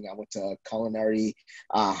cooking. I went to culinary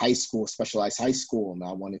high school, specialized high school, and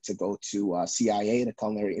I wanted to go to CIA, the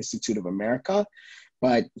Culinary Institute of America.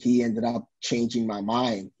 But he ended up changing my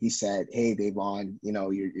mind. He said, hey, Davon,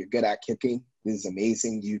 you're good at cooking. This is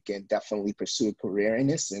amazing. You can definitely pursue a career in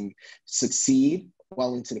this and succeed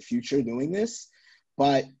well into the future doing this.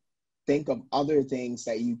 But think of other things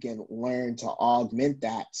that you can learn to augment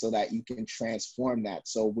that so that you can transform that.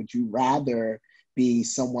 So would you rather be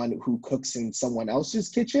someone who cooks in someone else's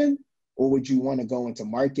kitchen, or would you want to go into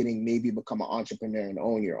marketing, maybe become an entrepreneur and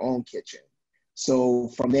own your own kitchen? So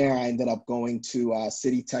from there, I ended up going to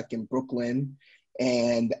City Tech in Brooklyn.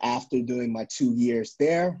 And after doing my 2 years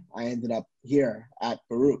there, I ended up here at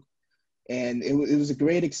Baruch. And it was a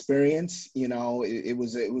great experience. It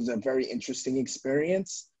was a very interesting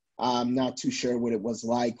experience. I'm not too sure what it was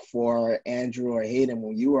like for Andrew or Hayden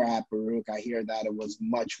when you were at Baruch. I hear that it was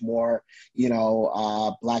much more,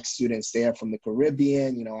 Black students there from the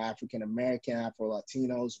Caribbean, African-American,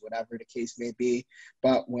 Afro-Latinos, whatever the case may be.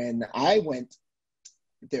 But when I went,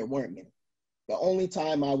 there weren't many. The only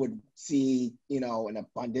time I would see, an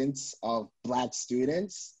abundance of Black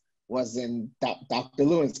students was in Dr.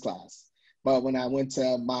 Lewin's class. But when I went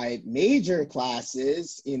to my major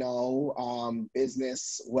classes,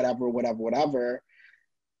 business, whatever,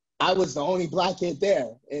 I was the only Black kid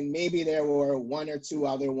there. And maybe there were one or two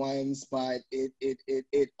other ones, but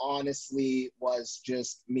it honestly was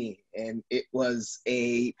just me. And it was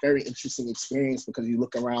a very interesting experience because you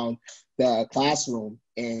look around the classroom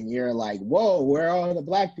and you're like, whoa, where are all the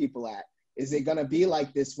Black people at? Is it gonna be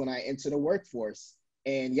like this when I enter the workforce?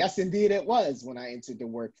 And yes, indeed it was. When I entered the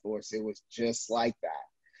workforce, it was just like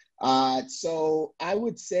that. So I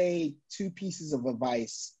would say 2 pieces of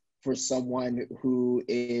advice for someone who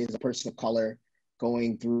is a person of color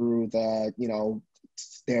going through the,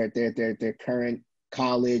 their current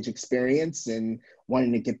college experience and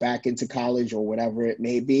wanting to get back into college or whatever it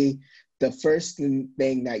may be. The first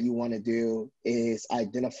thing that you want to do is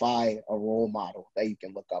identify a role model that you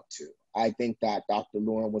can look up to. I think that Dr.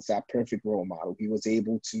 Lewin was that perfect role model. He was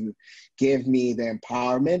able to give me the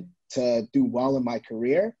empowerment to do well in my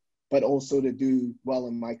career, but also to do well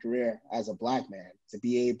in my career as a Black man, to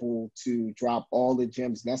be able to drop all the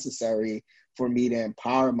gems necessary for me to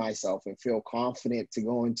empower myself and feel confident to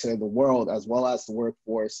go into the world as well as the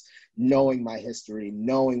workforce, knowing my history,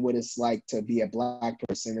 knowing what it's like to be a Black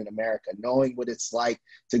person in America, knowing what it's like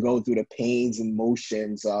to go through the pains and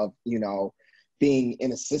motions of, you know, being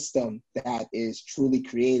in a system that is truly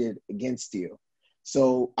created against you.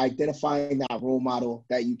 So identifying that role model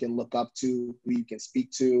that you can look up to, who you can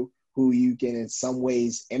speak to, who you can in some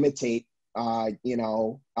ways imitate, so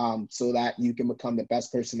that you can become the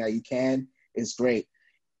best person that you can is great.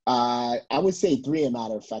 I would say three, a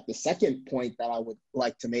matter of fact. The second point that I would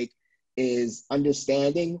like to make is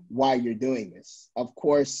understanding why you're doing this. Of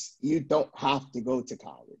course, you don't have to go to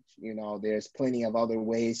college. You know, there's plenty of other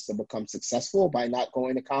ways to become successful by not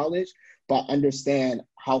going to college, but understand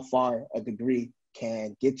how far a degree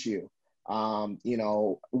can get you.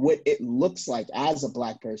 What it looks like as a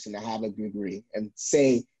Black person to have a degree and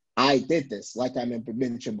say, I did this. Like I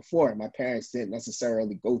mentioned before, my parents didn't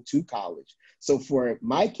necessarily go to college. So for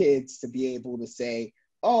my kids to be able to say,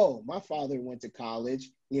 oh, my father went to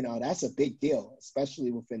college, you know, that's a big deal,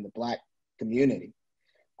 especially within the Black community.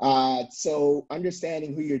 So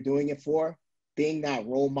understanding who you're doing it for, being that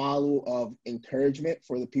role model of encouragement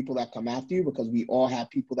for the people that come after you, because we all have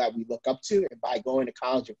people that we look up to. And by going to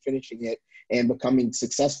college and finishing it and becoming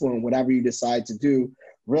successful in whatever you decide to do,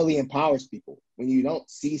 really empowers people. When you don't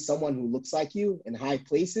see someone who looks like you in high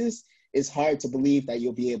places, it's hard to believe that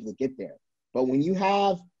you'll be able to get there. But when you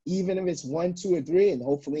have, even if it's 1, 2, or 3, and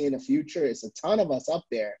hopefully in the future, it's a ton of us up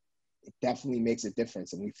there, it definitely makes a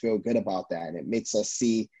difference. And we feel good about that. And it makes us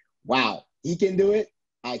see, wow, he can do it,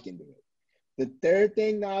 I can do it. The third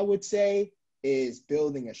thing that I would say is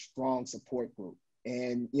building a strong support group.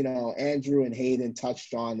 And, you know, Andrew and Hayden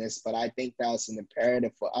touched on this, but I think that's an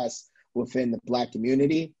imperative for us within the Black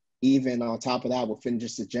community, even on top of that, within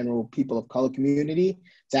just the general people of color community,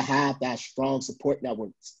 to have that strong support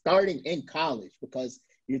network starting in college. Because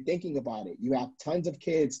you're thinking about it, you have tons of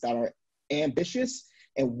kids that are ambitious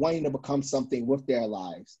and wanting to become something with their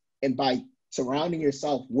lives. And by surrounding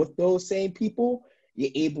yourself with those same people,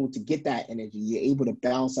 you're able to get that energy. You're able to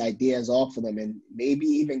bounce ideas off of them and maybe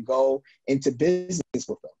even go into business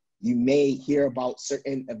with them. You may hear about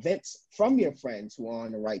certain events from your friends who are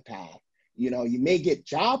on the right path. You know, you may get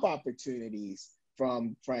job opportunities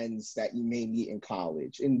from friends that you may meet in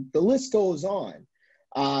college, and the list goes on.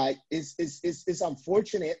 It's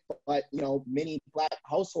unfortunate, but, you know, many Black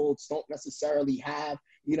households don't necessarily have,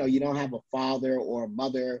 you know, you don't have a father or a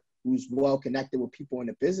mother who's well connected with people in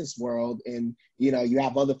the business world. And, you know, you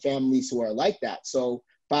have other families who are like that. So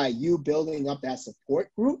by you building up that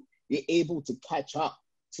support group, you're able to catch up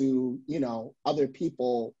to, you know, other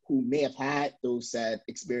people who may have had those sad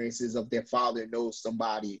experiences of their father knows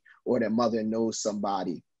somebody or their mother knows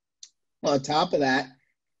somebody. On top of that,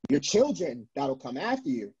 your children that'll come after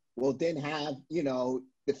you will then have, you know,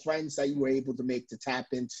 the friends that you were able to make to tap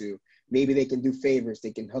into. Maybe they can do favors.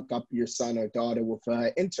 They can hook up your son or daughter with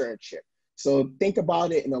an internship. So think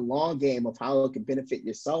about it in a long game of how it can benefit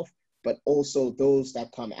yourself, but also those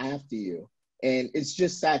that come after you. And it's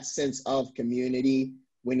just that sense of community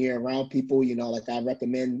when you're around people. You know, like I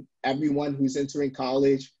recommend everyone who's entering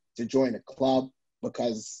college to join a club,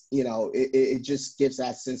 because, you know, it just gives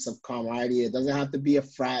that sense of camaraderie. It doesn't have to be a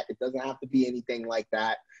frat. It doesn't have to be anything like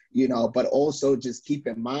that, you know, but also just keep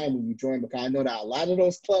in mind when you join, because I know that a lot of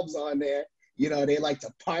those clubs on there, you know, they like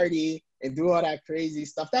to party and do all that crazy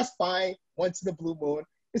stuff. That's fine. Once in the blue moon,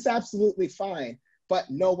 it's absolutely fine. But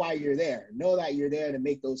know why you're there. Know that you're there to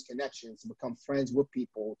make those connections, to become friends with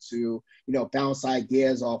people, to, you know, bounce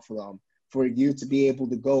ideas off of them, for you to be able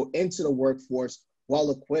to go into the workforce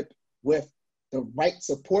well equipped with the right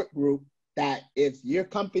support group, that if your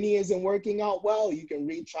company isn't working out well, you can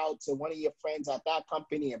reach out to one of your friends at that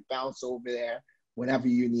company and bounce over there whenever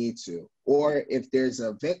you need to. Or if there's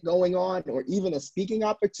an event going on or even a speaking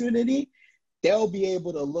opportunity, they'll be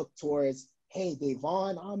able to look towards, hey,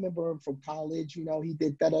 Devon, I remember him from college, you know, he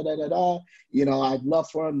did da-da-da-da-da. You know, I'd love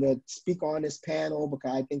for him to speak on this panel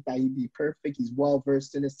because I think that he'd be perfect. He's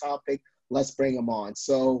well-versed in this topic. Let's bring him on.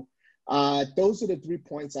 So those are the 3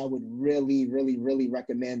 points I would really, really, really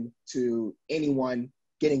recommend to anyone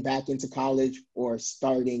getting back into college or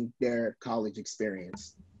starting their college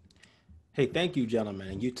experience. Hey, thank you, gentlemen.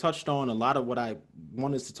 And you touched on a lot of what I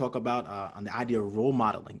wanted to talk about on the idea of role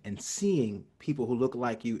modeling and seeing people who look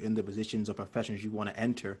like you in the positions or professions you want to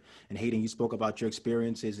enter. And Hayden, you spoke about your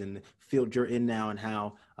experiences and the field you're in now and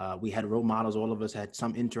how We had role models. All of us had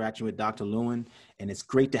some interaction with Dr. Lewin, and it's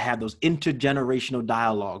great to have those intergenerational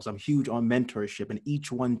dialogues. I'm huge on mentorship, and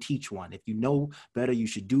each one teach one. If you know better, you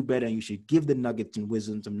should do better, and you should give the nuggets and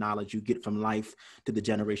wisdoms and knowledge you get from life to the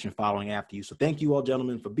generation following after you. So thank you all,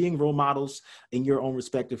 gentlemen, for being role models in your own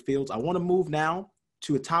respective fields. I want to move now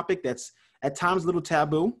to a topic that's at times a little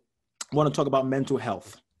taboo. I want to talk about mental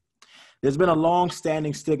health. There's been a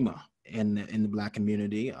long-standing stigma in the Black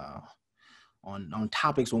community on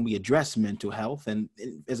topics when we address mental health. And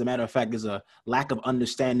as a matter of fact, there's a lack of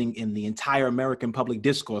understanding in the entire American public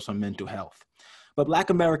discourse on mental health. But Black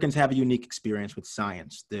Americans have a unique experience with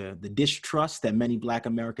science. The distrust that many Black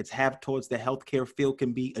Americans have towards the healthcare field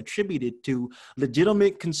can be attributed to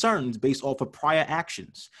legitimate concerns based off of prior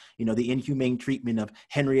actions. You know, the inhumane treatment of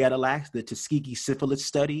Henrietta Lacks, the Tuskegee syphilis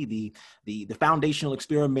study, the foundational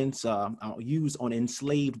experiments used on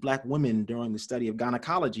enslaved Black women during the study of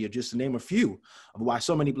gynecology are just to name a few of why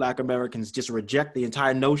so many Black Americans just reject the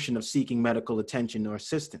entire notion of seeking medical attention or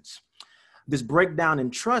assistance. This breakdown in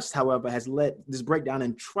trust, however, this breakdown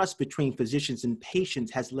in trust between physicians and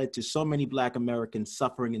patients has led to so many Black Americans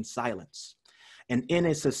suffering in silence. And in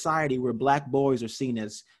a society where Black boys are seen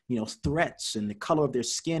as, threats, and the color of their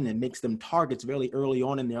skin and makes them targets very early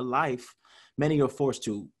on in their life, many are forced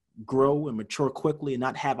to grow and mature quickly and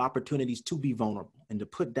not have opportunities to be vulnerable and to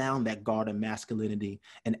put down that guard of masculinity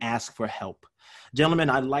and ask for help. Gentlemen,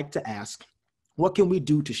 I'd like to ask, what can we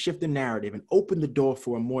do to shift the narrative and open the door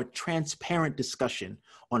for a more transparent discussion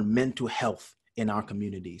on mental health in our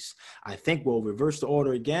communities? I think we'll reverse the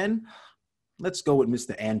order again. Let's go with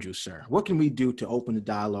Mr. Andrews, sir. What can we do to open the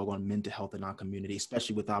dialogue on mental health in our community,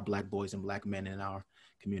 especially with our Black boys and Black men in our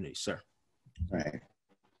community, sir? Right.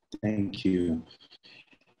 Thank you.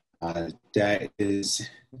 That is,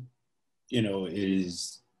 it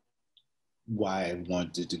is why I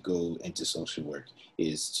wanted to go into social work,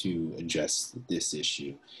 is to address this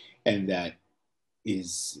issue. And that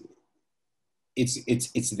is,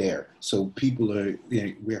 it's there. So people are,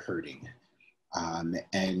 we're hurting.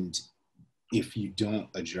 And if you don't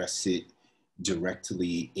address it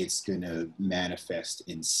directly, it's gonna manifest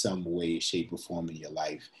in some way, shape, or form in your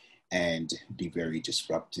life and be very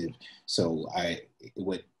disruptive. So I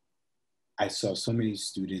saw so many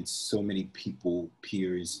students, so many people,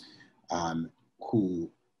 peers,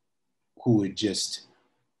 who are just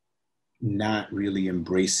not really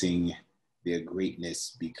embracing their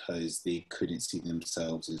greatness because they couldn't see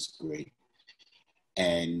themselves as great,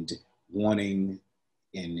 and wanting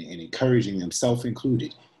and encouraging them, self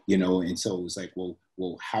included, and so it was like,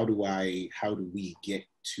 well, how do we get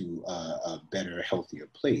to a better, healthier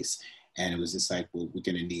place? And it was just like, well, we're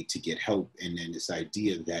going to need to get help. And then this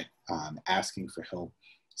idea that asking for help,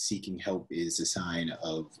 seeking help is a sign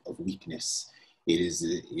of weakness. It is,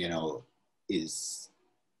 is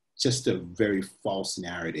just a very false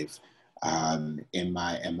narrative, in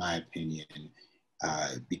my opinion,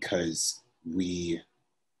 because we're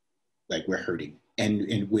hurting,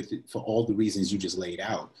 and with it, for all the reasons you just laid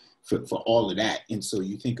out, for all of that. And so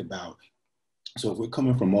you think about, so if we're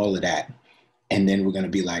coming from all of that, and then we're going to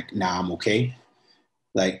be like, nah, I'm okay.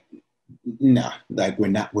 Like, nah, like we're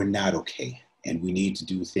not okay. And we need to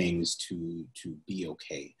do things to be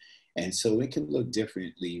okay. And so it can look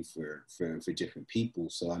differently for different people.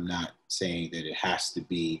 So I'm not saying that it has to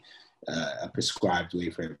be a prescribed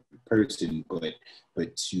way for every person,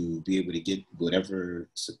 but to be able to get whatever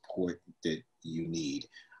support that you need.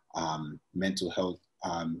 Mental health.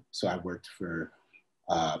 So I worked for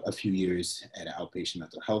a few years at an outpatient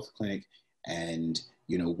mental health clinic, and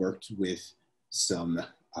worked with some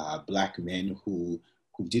Black men who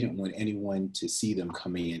didn't want anyone to see them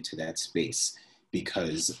coming into that space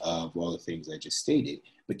because of all the things I just stated.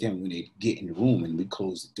 But then when they get in the room and we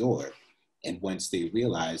close the door, and once they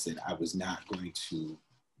realized that I was not going to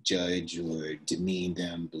judge or demean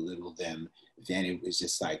them, belittle them, then it was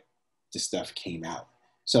just like the stuff came out.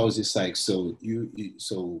 So I was just like, so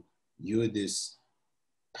you're this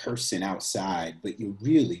person outside, but you're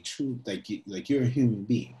really true, like you're a human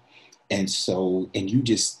being. And you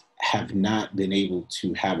just have not been able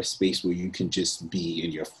to have a space where you can just be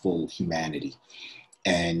in your full humanity.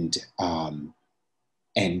 And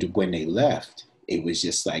when they left, it was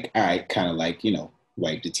just like, all right, kind of like,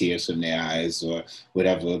 wipe the tears from their eyes or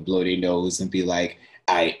whatever, blow their nose and be like,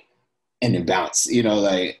 all right, and then bounce,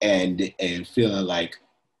 and feeling like,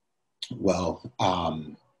 well,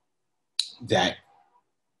 that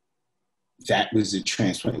was it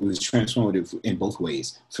was transformative in both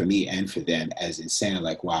ways for me and for them, as in saying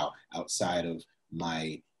like, wow, outside of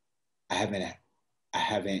I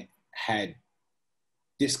haven't had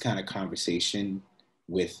this kind of conversation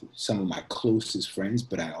with some of my closest friends,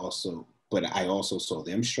 but I also saw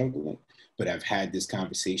them struggling. But I've had this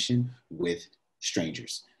conversation with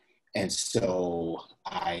strangers. And so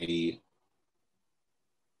I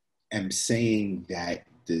am saying that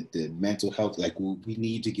the mental health, like, we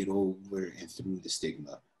need to get over and through the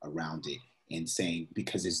stigma around it, and saying,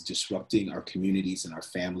 because it's disrupting our communities and our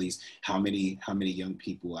families. How many young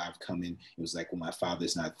people I've come in, it was like, well, my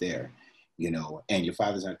father's not there, and your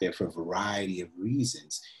father's not there for a variety of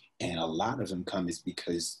reasons. And a lot of them come is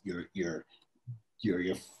because your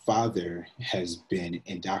father has been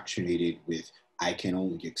indoctrinated with, I can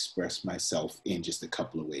only express myself in just a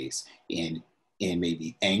couple of ways, in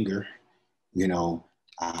maybe anger, and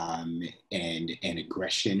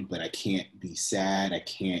aggression, but I can't be sad. I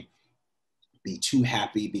can't be too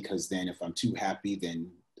happy, because then if I'm too happy,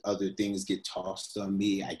 then other things get tossed on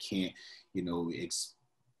me. I can't,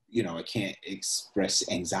 I can't express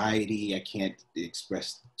anxiety. I can't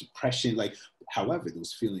express depression. Like, however,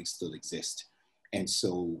 those feelings still exist. And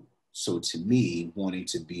so to me, wanting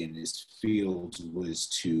to be in this field was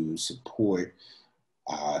to support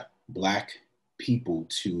Black people,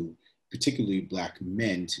 particularly Black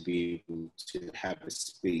men, to be able to have a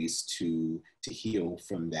space to heal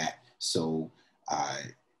from that, so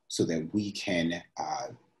that we can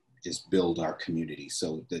just build our community.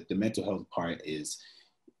 So the mental health part is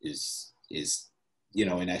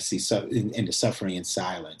and I see and the suffering in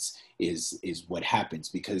silence is what happens,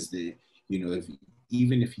 because if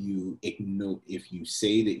you ignore, if you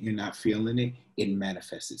say that you're not feeling it, it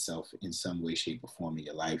manifests itself in some way, shape, or form in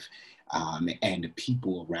your life. And the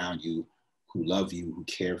people around you who love you, who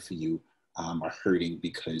care for you, are hurting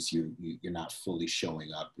because you're not fully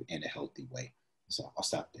showing up in a healthy way. So I'll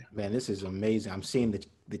stop there. Man, this is amazing. I'm seeing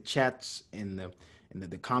the chats and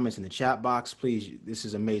the comments in the chat box. Please, this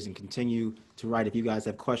is amazing. Continue to write if you guys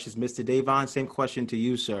have questions. Mr. Davon, same question to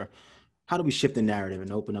you, sir. How do we shift the narrative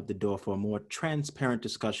and open up the door for a more transparent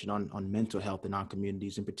discussion on mental health in our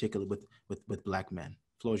communities, in particular with Black men?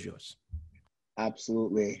 Floor is yours.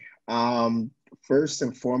 Absolutely. First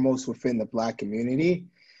and foremost, within the Black community,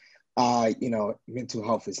 mental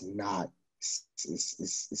health is not,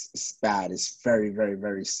 it's bad. It's very, very,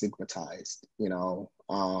 very stigmatized.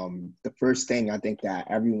 The first thing I think that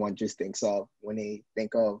everyone just thinks of when they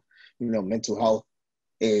think of, mental health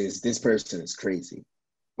is, this person is crazy.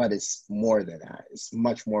 But it's more than that. It's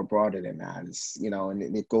much more broader than that. It's,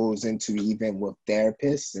 and it goes into even with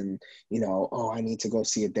therapists and, oh, I need to go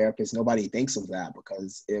see a therapist. Nobody thinks of that,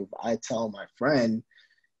 because if I tell my friend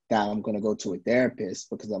that I'm going to go to a therapist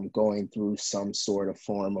because I'm going through some sort of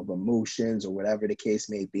form of emotions or whatever the case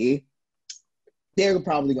may be, they're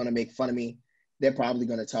probably going to make fun of me. They're probably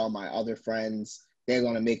going to tell my other friends. They're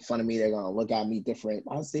going to make fun of me. They're going to look at me different.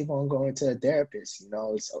 How's Davon going to a therapist? Is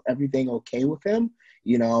everything okay with him?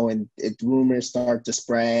 And rumors start to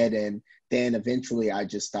spread. And then eventually I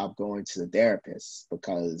just stopped going to the therapist,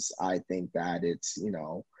 because I think that it's,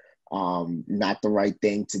 not the right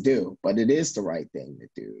thing to do, but it is the right thing to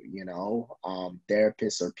do.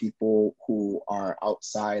 Therapists are people who are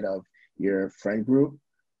outside of your friend group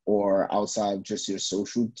or outside of just your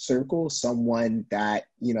social circle, someone that,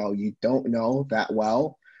 you don't know that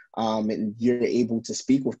well, and you're able to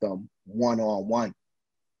speak with them one-on-one,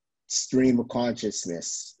 stream of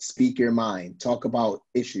consciousness, speak your mind, talk about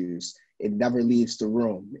issues. It never leaves the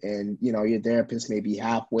room. And, your therapist may be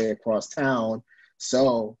halfway across town.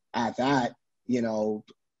 So at that,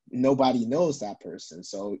 nobody knows that person.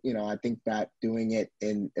 So, I think that doing it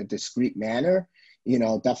in a discreet manner,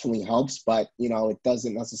 definitely helps, but, it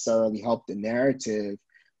doesn't necessarily help the narrative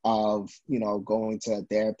of, going to a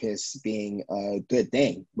therapist being a good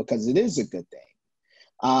thing, because it is a good thing.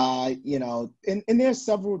 And there's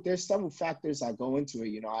several factors that go into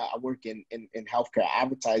it. I work in healthcare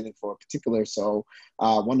advertising for a particular. So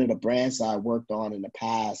one of the brands that I worked on in the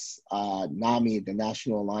past, NAMI, the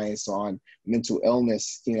National Alliance on Mental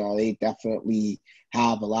Illness, they definitely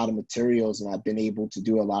have a lot of materials, and I've been able to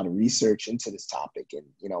do a lot of research into this topic. And,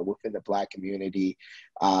 within the Black community,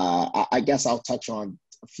 I guess I'll touch on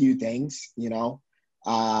a few things.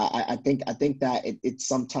 I think that it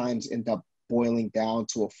sometimes ends up boiling down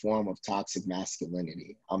to a form of toxic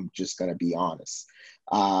masculinity. I'm just gonna be honest.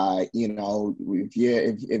 If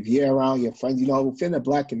you're around your friends, within the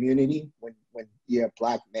Black community, when you're a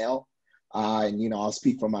Black male, and I'll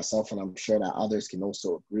speak for myself, and I'm sure that others can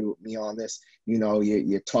also agree with me on this.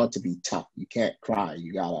 You're taught to be tough. You can't cry.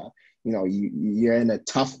 You gotta, you're in a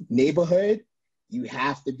tough neighborhood. You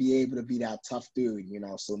have to be able to be that tough dude,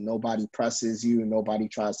 so nobody presses you, nobody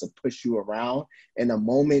tries to push you around. And the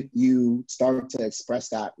moment you start to express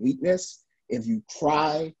that weakness, if you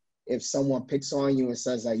cry, if someone picks on you and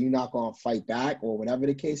says that you're not going to fight back or whatever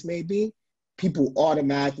the case may be, people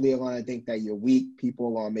automatically are going to think that you're weak. People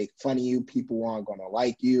are going to make fun of you. People aren't going to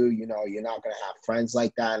like you. You know, you're not going to have friends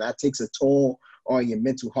like that. And that takes a toll on your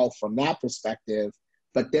mental health from that perspective.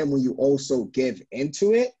 But then when you also give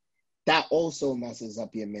into it, that also messes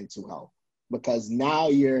up your mental health, because now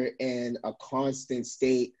you're in a constant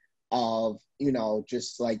state of, you know,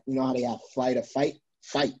 just like, you know how they have flight or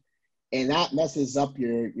fight. And that messes up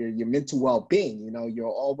your mental well-being. You know, you're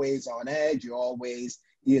always on edge. You're always,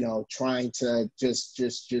 you know, trying to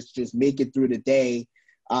just make it through the day.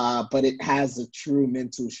 But it has a true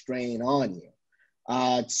mental strain on you.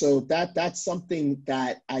 So that's something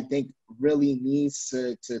that I think really needs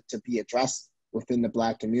to be addressed within the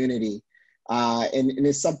Black community. And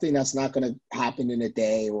it's something that's not going to happen in a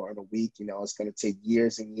day or in a week. You know, it's going to take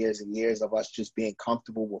years and years and years of us just being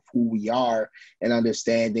comfortable with who we are and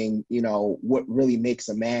understanding, you know, what really makes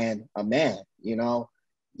a man a man. You know,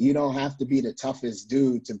 you don't have to be the toughest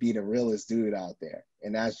dude to be the realest dude out there.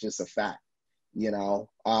 And that's just a fact, you know.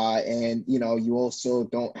 And, you know, you also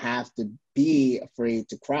don't have to be afraid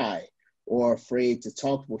to cry or afraid to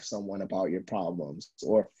talk with someone about your problems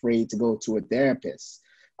or afraid to go to a therapist.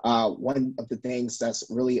 One of the things that's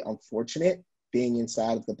really unfortunate being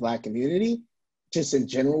inside of the Black community, just in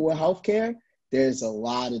general with healthcare, there's a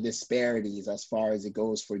lot of disparities as far as it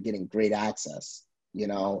goes for getting great access, you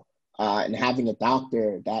know, and having a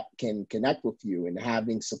doctor that can connect with you and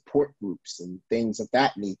having support groups and things of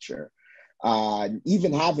that nature.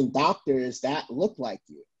 Even having doctors that look like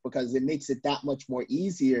you, because it makes it that much more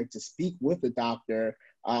easier to speak with a doctor,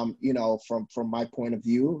 you know, from my point of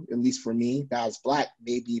view, at least for me, that is Black,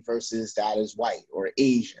 maybe versus that is white or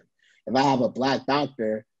Asian. If I have a Black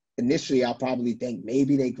doctor, initially I'll probably think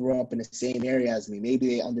maybe they grew up in the same area as me. Maybe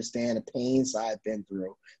they understand the pains I've been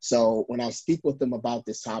through. So when I speak with them about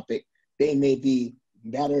this topic, they may be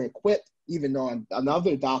better equipped, even though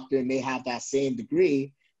another doctor may have that same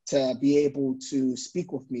degree, to be able to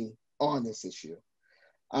speak with me on this issue.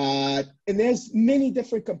 And there's many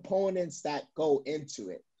different components that go into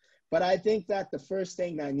it. But I think that the first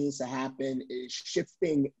thing that needs to happen is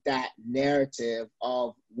shifting that narrative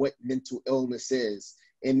of what mental illness is,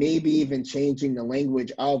 and maybe even changing the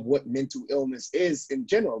language of what mental illness is in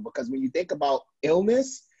general. Because when you think about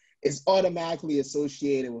illness, it's automatically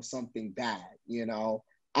associated with something bad, you know.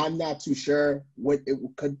 I'm not too sure what it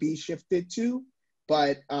could be shifted to,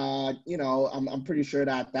 but, you know, I'm pretty sure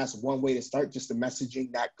that that's one way to start, just the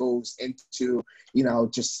messaging that goes into, you know,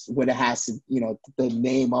 just what it has to, you know, the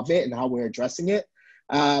name of it and how we're addressing it.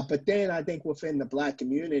 But then I think within the Black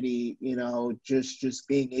community, you know, just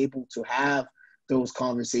being able to have those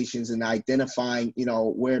conversations and identifying, you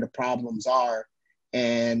know, where the problems are,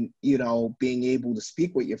 and, you know, being able to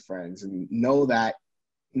speak with your friends and know that,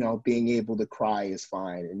 you know, being able to cry is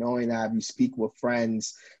fine, and knowing that if you speak with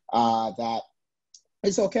friends, that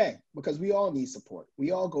it's okay, because we all need support. We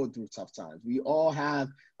all go through tough times. We all have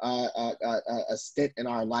a stint in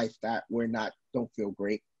our life that don't feel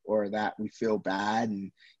great, or that we feel bad,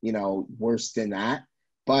 and, you know, worse than that.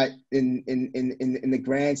 But in the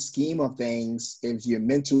grand scheme of things, if your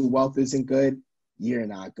mental wealth isn't good, you're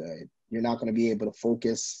not good. You're not going to be able to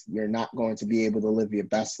focus. You're not going to be able to live your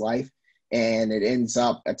best life. And it ends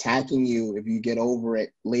up attacking you if you get over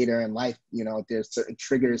it later in life. You know, there's certain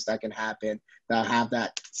triggers that can happen that have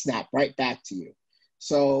that snap right back to you.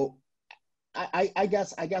 So I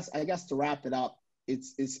guess to wrap it up,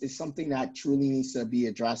 it's something that truly needs to be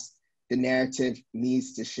addressed. The narrative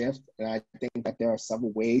needs to shift. And I think that there are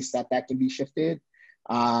several ways that can be shifted.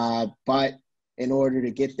 But in order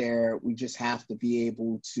to get there, we just have to be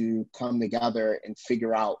able to come together and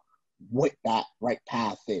figure out what that right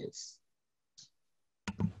path is.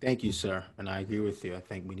 Thank you, sir. And I agree with you. I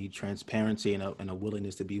think we need transparency and a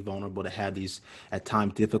willingness to be vulnerable, to have these at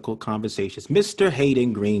times difficult conversations. Mr.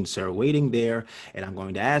 Hayden Green, sir, waiting there. And I'm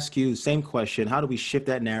going to ask you the same question. How do we shift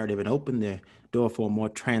that narrative and open the door for a more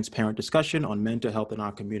transparent discussion on mental health in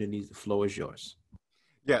our communities? The floor is yours.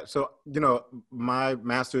 Yeah, so, you know, my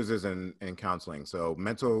master's is in counseling. So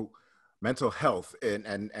mental health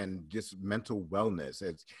and just mental wellness.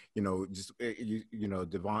 It's, you know, just, you know,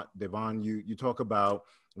 Devon, you talk about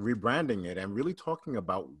rebranding it and really talking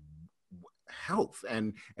about health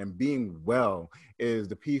and being well is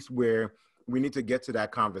the piece where we need to get to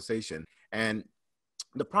that conversation. And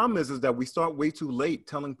the problem is that we start way too late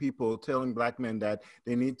telling Black men that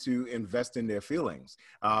they need to invest in their feelings.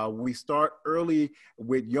 We start early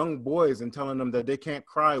with young boys and telling them that they can't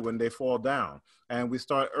cry when they fall down. And we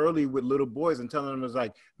start early with little boys and telling them, it's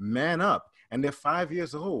like, man up. And they're 5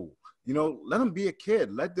 years old. You know, let them be a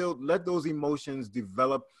kid. Let those emotions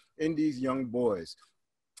develop in these young boys.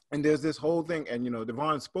 And there's this whole thing, and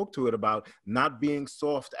Devon spoke to it about not being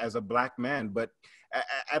soft as a Black man, but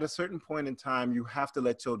at a certain point in time, you have to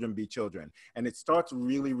let children be children. And it starts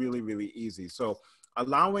really, really, really easy. So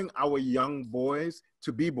allowing our young boys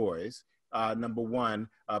to be boys, number one,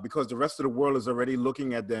 because the rest of the world is already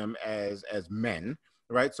looking at them as men,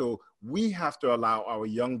 right? So we have to allow our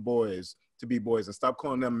young boys to be boys and stop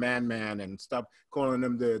calling them man, and stop calling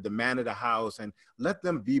them the man of the house, and let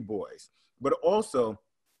them be boys. But also,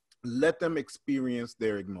 let them experience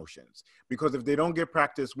their emotions, because if they don't get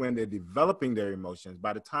practice when they're developing their emotions,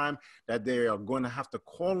 by the time that they are going to have to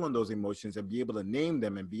call on those emotions and be able to name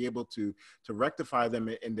them and be able to rectify them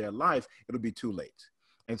in their life, it'll be too late.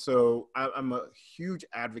 And so I'm a huge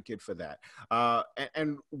advocate for that.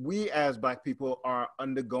 And we as Black people are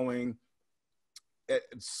undergoing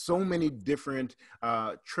so many different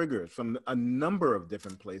triggers from a number of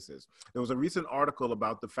different places. There was a recent article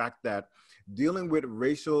about the fact that dealing with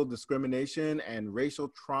racial discrimination and racial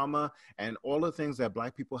trauma and all the things that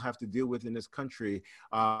Black people have to deal with in this country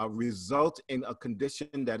result in a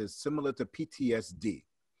condition that is similar to PTSD.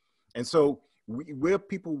 And so we're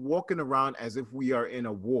people walking around as if we are in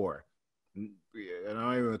a war. And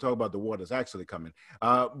I don't even talk about the war that's actually coming.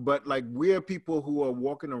 But like, we're people who are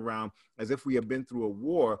walking around as if we have been through a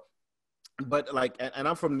war. But like, and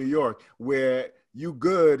I'm from New York, where you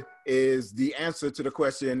good is the answer to the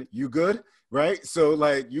question, you good, right? So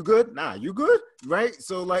like, you good? Nah, you good, right?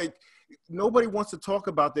 So like, nobody wants to talk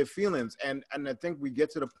about their feelings. And I think we get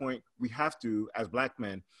to the point, we have to, as Black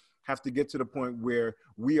men, have to get to the point where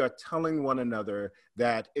we are telling one another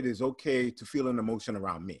that it is okay to feel an emotion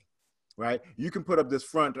around me. Right? You can put up this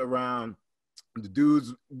front around the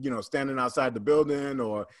dudes, standing outside the building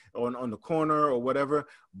or on the corner or whatever,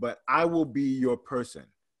 but I will be your person.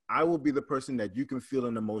 I will be the person that you can feel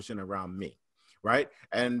an emotion around me. Right?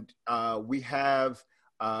 And we have,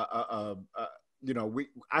 I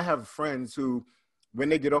have friends who, when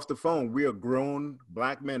they get off the phone, we are grown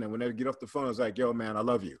Black men. And when they get off the phone, it's like, yo, man, I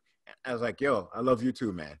love you. I was like, yo, I love you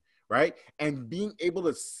too, man. Right? And being able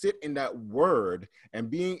to sit in that word and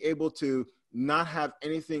being able to not have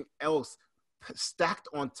anything else stacked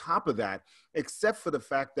on top of that, except for the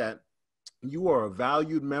fact that you are a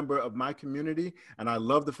valued member of my community. And I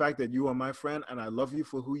love the fact that you are my friend and I love you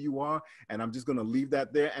for who you are. And I'm just going to leave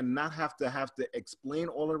that there and not have to explain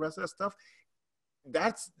all the rest of that stuff.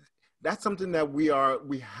 That's something that we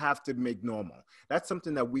have to make normal. That's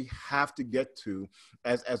something that we have to get to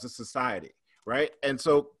as a society. Right? And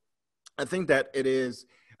so I think that it is,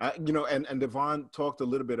 and Devon talked a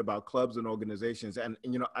little bit about clubs and organizations, and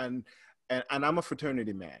I'm a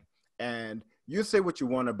fraternity man, and you say what you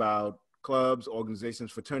want about clubs,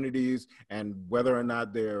 organizations, fraternities, and whether or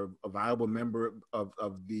not they're a viable member of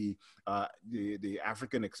the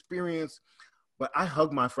African experience, but I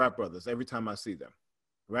hug my frat brothers every time I see them,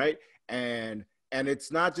 right? And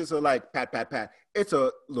it's not just a like pat, pat, pat. It's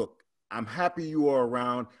a look. I'm happy you are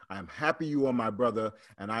around. I'm happy you are my brother.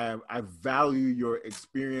 And I value your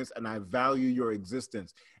experience and I value your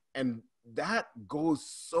existence. And that goes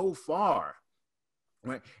so far,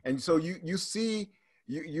 right? And so you see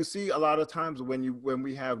a lot of times when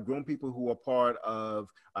we have grown people who are part of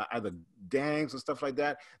either gangs or stuff like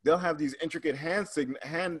that, they'll have these intricate hand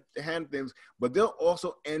things, but they'll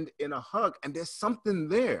also end in a hug. And there's something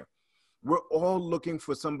there. We're all looking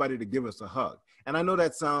for somebody to give us a hug. And I know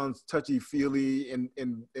that sounds touchy-feely in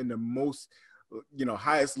the most,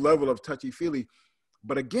 highest level of touchy-feely.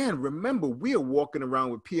 But again, remember, we are walking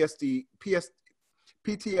around with PTSD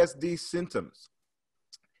symptoms.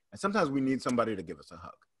 And sometimes we need somebody to give us a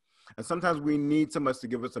hug. And sometimes we need somebody to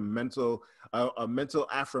give us a mental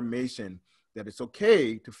affirmation that it's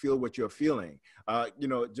okay to feel what you're feeling.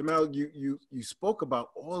 Jamel, you spoke about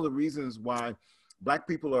all the reasons why Black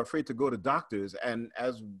people are afraid to go to doctors, and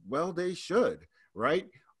as well they should, right?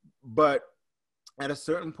 But at a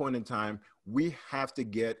certain point in time, we have to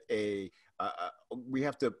get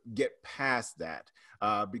past that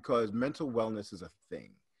because mental wellness is a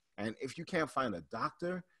thing. And if you can't find a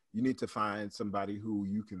doctor, you need to find somebody who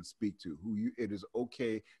you can speak to, it is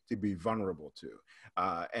okay to be vulnerable to.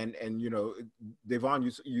 And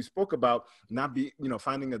Devon, you spoke about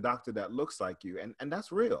finding a doctor that looks like you, and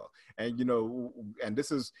that's real. And and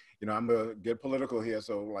this is, I'm gonna get political here.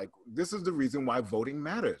 So like, this is the reason why voting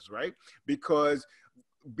matters, right? Because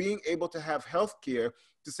being able to have healthcare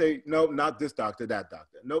to say, no, not this doctor, that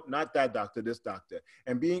doctor, nope, not that doctor, this doctor,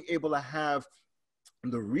 and being able to have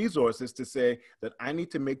the resources to say that I need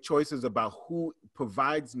to make choices about who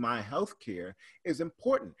provides my health care is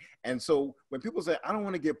important. And so when people say, I don't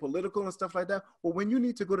want to get political and stuff like that, well, when you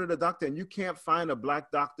need to go to the doctor and you can't find a Black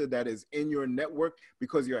doctor that is in your network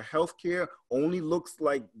because your health care only looks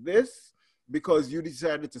like this because you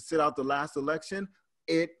decided to sit out the last election,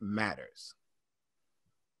 it matters.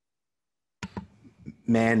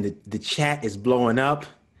 Man, the chat is blowing up.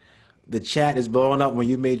 The chat is blowing up when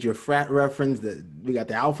you made your frat reference. We got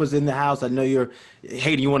the alphas in the house. I know you're,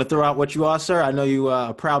 Hayden, you want to throw out what you are, sir? I know you are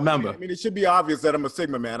a proud member. I mean, it should be obvious that I'm a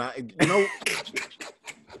Sigma man.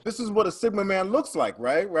 This is what a Sigma man looks like,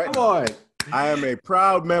 right? Come on. I am a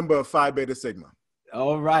proud member of Phi Beta Sigma.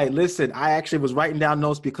 All right. Listen, I actually was writing down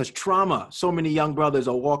notes because trauma, so many young brothers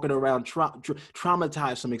are walking around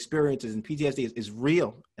traumatized from experiences, and PTSD is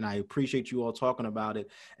real. And I appreciate you all talking about it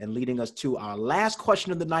and leading us to our last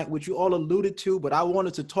question of the night, which you all alluded to, but I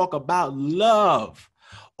wanted to talk about love.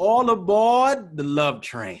 All aboard the love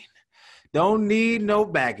train. Don't need no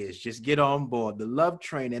baggage. Just get on board. The love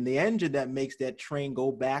train, and the engine that makes that train go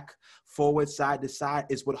back, forward, side to side,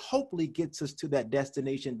 is what hopefully gets us to that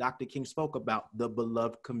destination Dr. King spoke about, the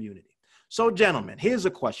beloved community. So, gentlemen, here's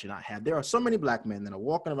a question I have. There are so many Black men that are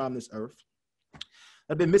walking around this earth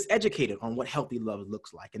have been miseducated on what healthy love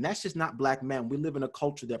looks like. And that's just not Black men. We live in a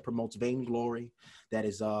culture that promotes vainglory, that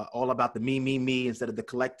is all about the me, instead of the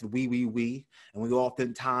collective we. And we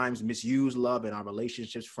oftentimes misuse love in our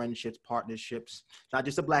relationships, friendships, partnerships. It's not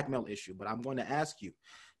just a Black male issue, but I'm going to ask you,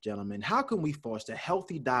 gentlemen, how can we foster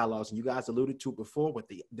healthy dialogues? And you guys alluded to it before with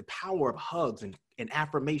the power of hugs and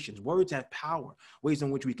affirmations. Words have power, ways in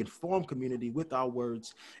which we can form community with our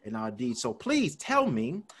words and our deeds. So please tell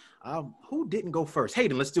me, who didn't go first?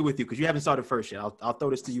 Hayden, let's do it with you because you haven't started first yet. I'll throw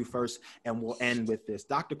this to you first and we'll end with this.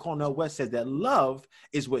 Dr. Cornel West says that love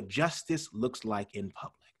is what justice looks like in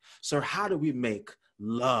public. Sir, how do we make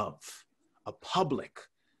love a public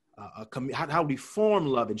how we form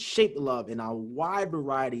love and shape love in our wide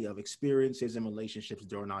variety of experiences and relationships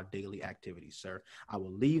during our daily activities, sir? I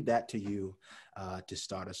will leave that to you to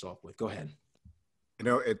start us off with. Go ahead. You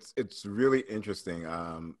know, it's really interesting.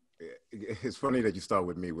 It's funny that you start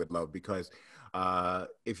with me with love because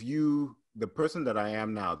the person that I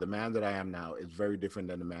am now, the man that I am now is very different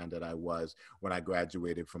than the man that I was when I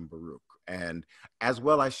graduated from Baruch. And as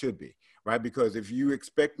well I should be, right? Because if you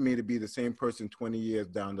expect me to be the same person 20 years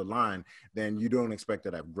down the line, then you don't expect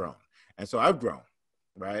that I've grown. And so I've grown,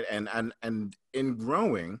 right? And in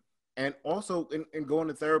growing and also in going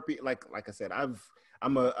to therapy, like I said,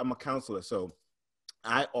 I'm a counselor. So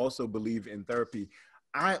I also believe in therapy.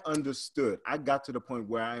 I got to the point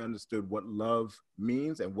where I understood what love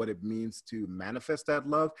means and what it means to manifest that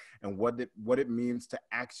love and what it means to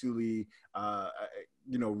actually,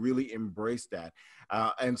 really embrace that.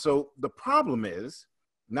 And so the problem is,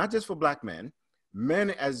 not just for Black men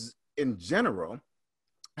as in general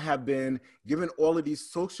have been given all of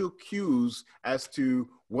these social cues as to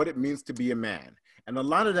what it means to be a man. And a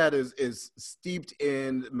lot of that is steeped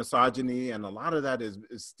in misogyny, and a lot of that is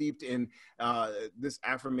steeped in this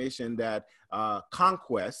affirmation that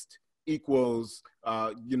conquest equals,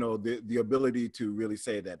 the ability to really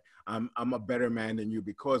say that I'm a better man than you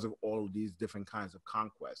because of all of these different kinds of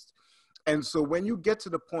conquests. And so when you get to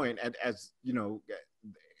the point,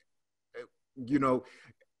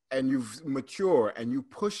 and you've mature and you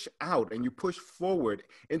push out and you push forward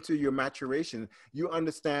into your maturation, you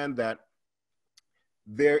understand that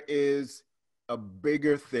there is a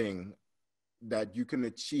bigger thing that you can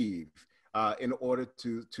achieve in order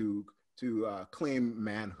to claim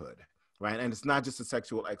manhood, right? And it's not just the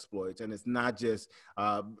sexual exploits, and it's not just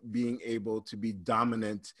being able to be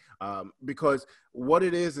dominant, because what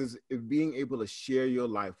it is being able to share your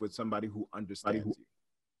life with somebody who understands you,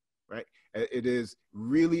 right? It is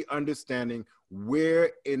really understanding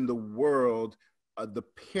where in the world the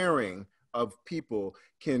pairing of people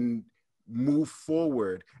can move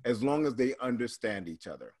forward as long as they understand each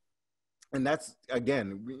other. And that's,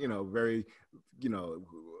 again, very,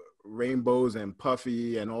 rainbows and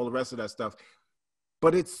puffy and all the rest of that stuff.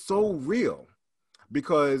 But it's so real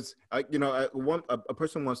because, a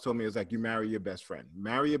person once told me, it's like, you marry your best friend.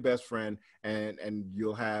 Marry your best friend and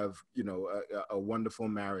you'll have, a wonderful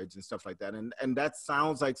marriage and stuff like that. And that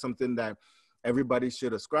sounds like something that everybody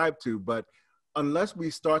should ascribe to, but unless we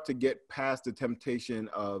start to get past the temptation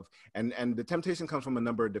of, and the temptation comes from a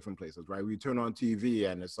number of different places, right? We turn on TV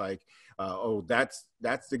and it's like, that's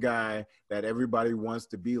the guy that everybody wants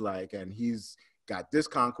to be like, and he's got this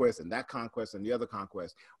conquest and that conquest and the other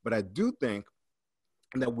conquest. But I do think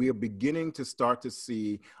that we are beginning to start to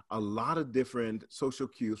see a lot of different social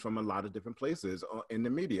cues from a lot of different places in the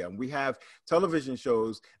media. And we have television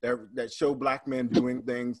shows that show Black men doing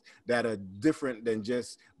things that are different than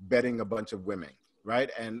just betting a bunch of women, right?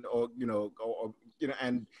 And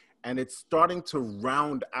and it's starting to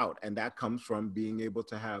round out, and that comes from being able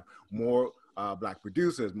to have more Black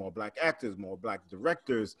producers, more Black actors, more Black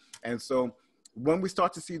directors. And so when we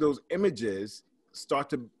start to see those images start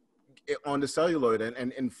to on the celluloid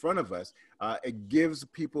and in front of us, it gives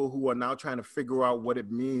people who are now trying to figure out what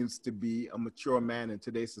it means to be a mature man in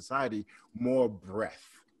today's society more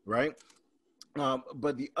breath, right?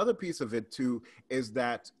 But the other piece of it too is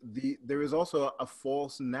that there is also a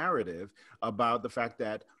false narrative about the fact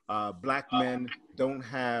that Black men don't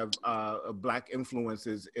have Black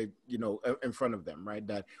influences, in front of them, right?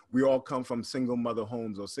 That we all come from single mother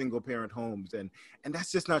homes or single parent homes, and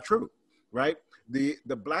that's just not true, right? The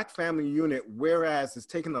Black family unit, whereas it's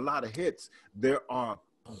taken a lot of hits, there are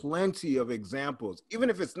plenty of examples, even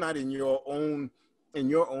if it's not in your own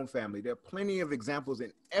family. There are plenty of examples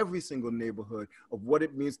in every single neighborhood of what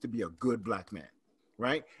it means to be a good Black man,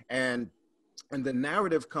 right? And the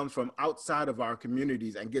narrative comes from outside of our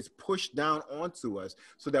communities and gets pushed down onto us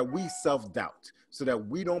so that we self-doubt, so that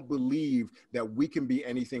we don't believe that we can be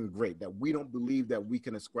anything great, that we don't believe that we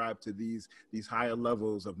can ascribe to these higher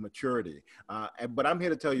levels of maturity. But I'm here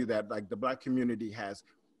to tell you that, like, the Black community has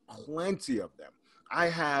plenty of them. I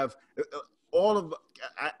have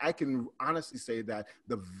I can honestly say that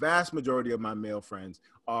the vast majority of my male friends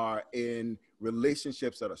are in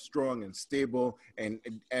relationships that are strong and stable, and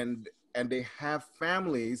they have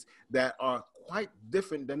families that are quite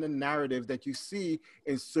different than the narrative that you see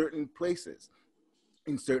in certain places,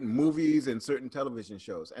 in certain movies and certain television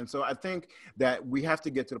shows. And so I think that we have to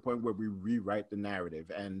get to the point where we rewrite the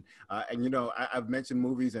narrative. And I've mentioned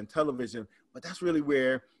movies and television, but that's really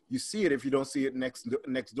where you see it if you don't see it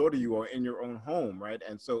next door to you or in your own home, right?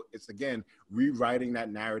 And so it's, again, rewriting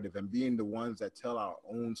that narrative and being the ones that tell our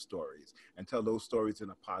own stories and tell those stories in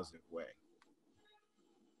a positive way.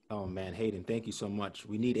 Oh man, Hayden, thank you so much.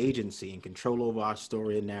 We need agency and control over our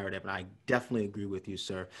story and narrative, and I definitely agree with you,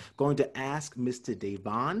 sir. Going to ask Mr.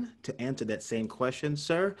 Devon to answer that same question,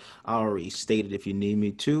 sir. I already stated if you need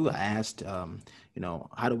me to. I asked, how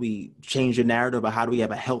do we change the narrative, or how do we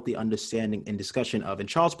have a healthy understanding and discussion of, and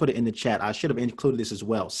Charles put it in the chat, I should have included this as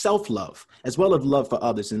well, self-love, as well as love for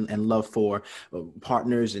others and love for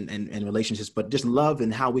partners and relationships, but just love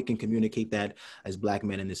and how we can communicate that as Black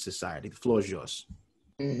men in this society. The floor is yours.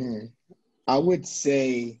 Mm-hmm. I would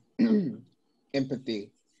say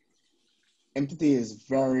empathy. Empathy is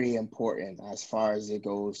very important as far as it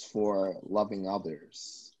goes for loving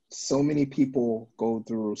others. So many people go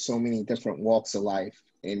through so many different walks of life,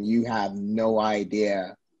 and you have no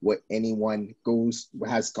idea what anyone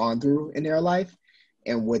has gone through in their life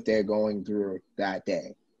and what they're going through that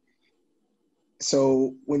day.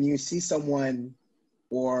 So when you see someone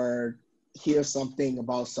or hear something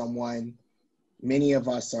about someone, many of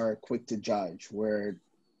us are quick to judge. We're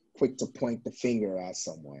quick to point the finger at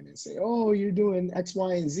someone and say, oh, you're doing X,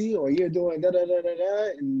 Y, and Z, or you're doing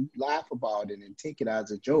da-da-da-da-da, and laugh about it and take it as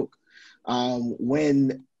a joke.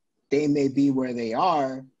 When they may be where they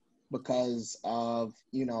are because of,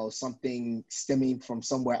 something stemming from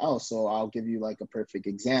somewhere else. So I'll give you like a perfect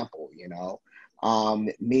example,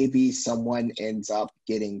 maybe someone ends up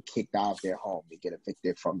getting kicked out of their home. They get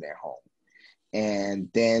evicted from their home. And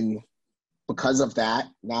then because of that,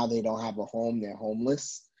 now they don't have a home, they're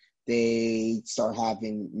homeless. They start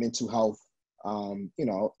having mental health,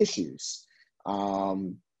 issues.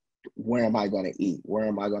 Where am I going to eat? Where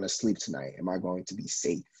am I going to sleep tonight? Am I going to be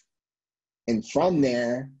safe? And from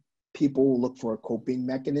there, people look for coping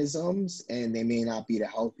mechanisms, and they may not be the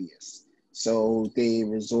healthiest. So they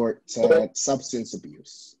resort to substance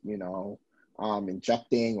abuse,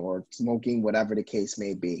 injecting or smoking, whatever the case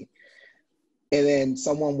may be. And then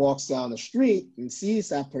someone walks down the street and sees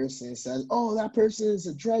that person and says, oh, that person is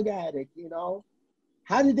a drug addict,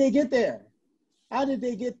 How did they get there? How did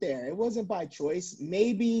they get there? It wasn't by choice.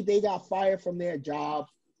 Maybe they got fired from their job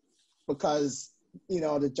because,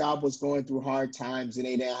 the job was going through hard times and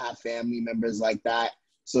they didn't have family members like that.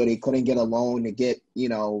 So they couldn't get a loan to get,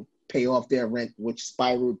 pay off their rent, which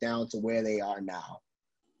spiraled down to where they are now.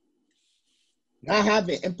 Not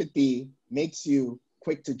having empathy makes you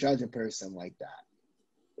quick to judge a person like that.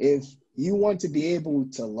 If you want to be able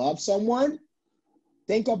to love someone,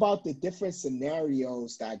 think about the different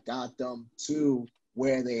scenarios that got them to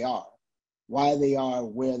where they are, why they are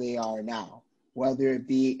where they are now. whether it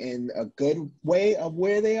be in a good way of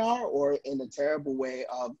where they are or in a terrible way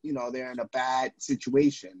of, they're in a bad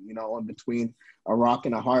situation, in between a rock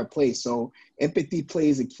and a hard place. So empathy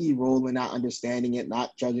plays a key role in not understanding it,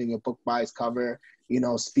 not judging a book by its cover,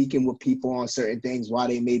 speaking with people on certain things while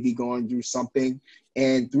they may be going through something.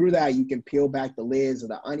 And through that, you can peel back the layers of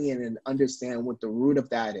the onion and understand what the root of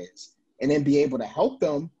that is, and then be able to help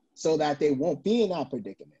them so that they won't be in that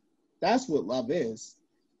predicament. That's what love is,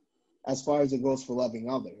 as far as it goes for loving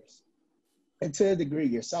others. And to a degree,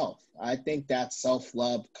 yourself. I think that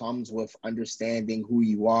self-love comes with understanding who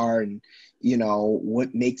you are and,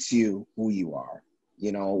 what makes you who you are.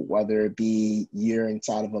 Whether it be you're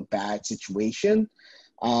inside of a bad situation,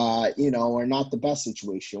 or not the best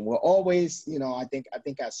situation. We're always, I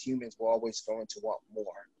think as humans, we're always going to want more.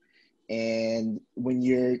 And when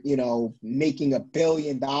you're, making $1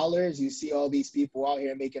 billion, you see all these people out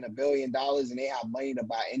here making $1 billion and they have money to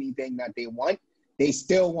buy anything that they want. They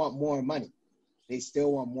still want more money. They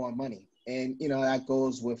still want more money. And, that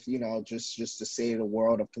goes with, just to say the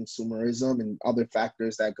world of consumerism and other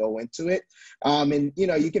factors that go into it. And,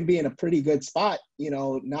 you can be in a pretty good spot,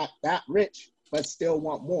 not that rich, but still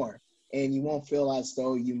want more. And you won't feel as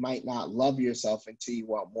though you might not love yourself until you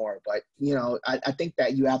want more. But, I think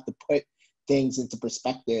that you have to put things into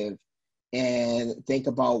perspective and think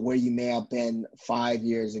about where you may have been 5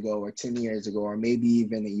 years ago or 10 years ago, or maybe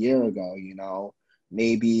even a year ago.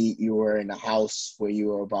 Maybe you were in a house where you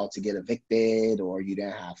were about to get evicted, or you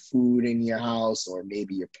didn't have food in your house, or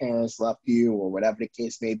maybe your parents left you, or whatever the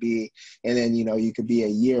case may be. And then, you could be a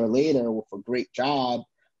year later with a great job,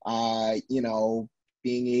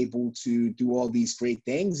 being able to do all these great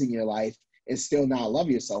things in your life and still not love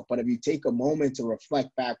yourself. But if you take a moment to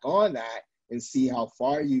reflect back on that and see how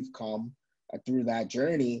far you've come through that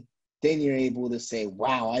journey, then you're able to say,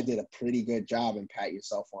 wow, I did a pretty good job, and pat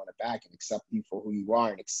yourself on the back and accept you for who you are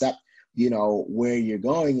and accept, where you're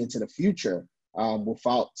going into the future,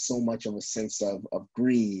 without so much of a sense of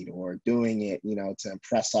greed or doing it, to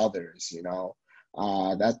impress others.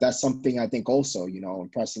 That's something I think also,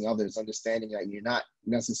 impressing others, understanding that you're not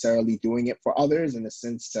necessarily doing it for others in a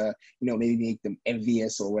sense to, maybe make them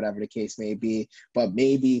envious or whatever the case may be, but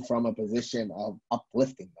maybe from a position of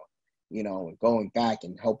uplifting them, going back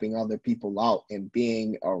and helping other people out and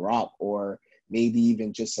being a rock, or maybe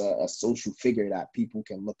even just a social figure that people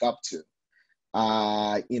can look up to.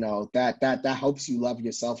 That helps you love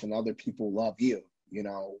yourself and other people love you.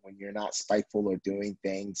 When you're not spiteful or doing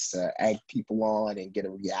things to egg people on and get a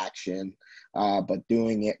reaction, but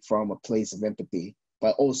doing it from a place of empathy,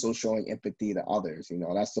 but also showing empathy to others.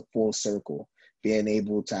 That's the full circle, being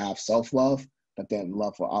able to have self-love, but then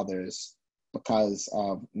love for others because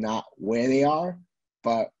of not where they are,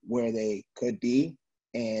 but where they could be,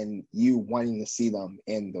 and you wanting to see them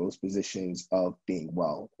in those positions of being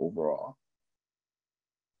well overall.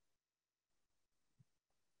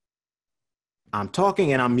 I'm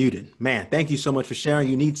talking and I'm muted. Man, thank you so much for sharing.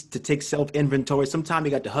 You need to take self-inventory. Sometimes you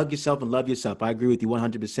got to hug yourself and love yourself. I agree with you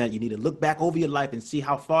 100%. You need to look back over your life and see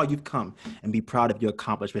how far you've come and be proud of your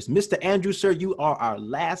accomplishments. Mr. Andrew, sir, you are our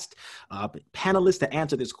last panelist to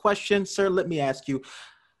answer this question. Sir, let me ask you,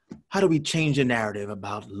 how do we change the narrative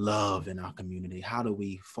about love in our community? How do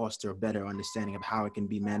we foster a better understanding of how it can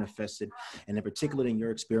be manifested, and in particular in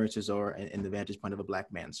your experiences or in the vantage point of a Black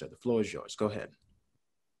man, sir? The floor is yours. Go ahead.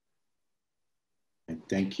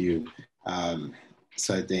 Thank you.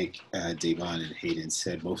 So I think Devon and Hayden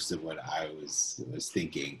said most of what I was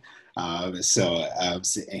thinking. So I'm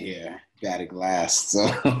sitting here batting last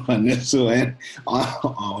on this one,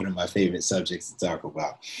 on one of my favorite subjects to talk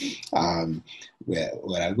about.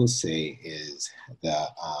 What I will say is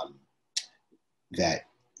that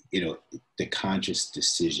the conscious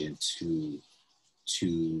decision to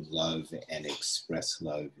love and express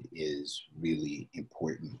love is really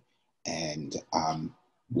important. And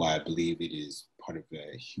why I believe it is part of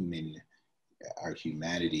our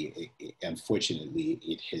humanity, unfortunately,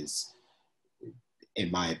 it has, in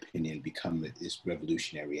my opinion, become this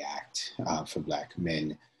revolutionary act for Black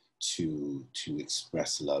men to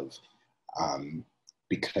express love,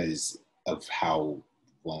 because of how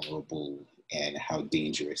vulnerable and how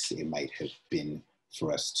dangerous it might have been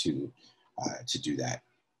for us to do that.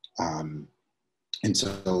 And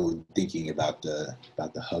so thinking about the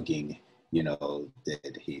hugging,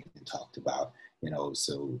 that he talked about,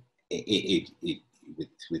 so it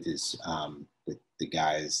with his with the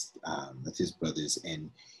guys, with his brothers,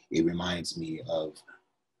 and it reminds me of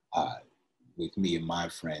with me and my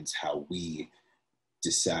friends how we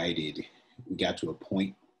got to a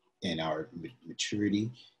point in our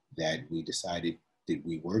maturity that we decided that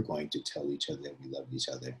we were going to tell each other that we loved each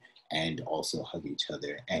other. and also hug each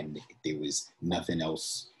other. And there was nothing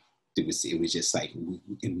else. It was just like, we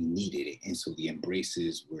needed it. And so the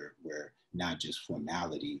embraces were not just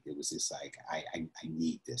formality. It was just like, I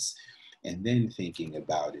need this. And then thinking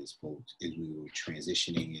about as we were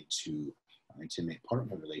transitioning into our intimate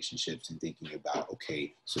partner relationships and thinking about,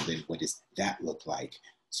 okay, so then what does that look like?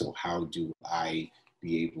 So how do I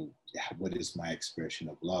be able, what does my expression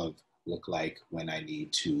of love look like when I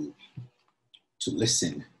need to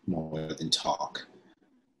listen more than talk?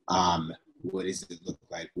 What does it look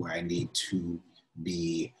like where I need to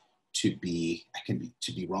be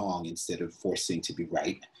wrong instead of forcing to be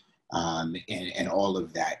right? And all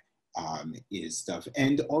of that is stuff.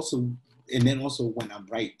 And then also when I'm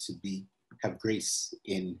right, to have grace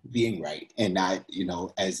in being right, and not,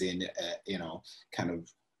 as in, kind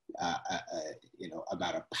of,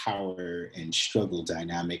 about a power and struggle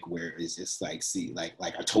dynamic where it's just like, see, like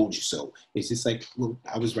I told you so. It's just like, well,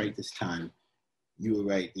 I was right this time, you were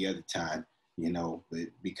right the other time, but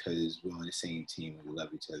because we're on the same team and we love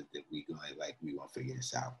each other, that we gonna figure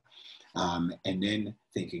this out. And then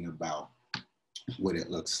thinking about what it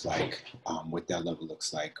looks like, what that level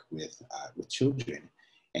looks like with children,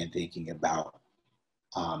 and thinking about,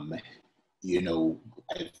 I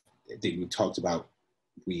think we talked about,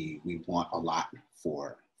 we want a lot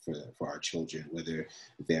for our children, whether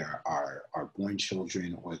they're our born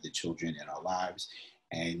children or the children in our lives.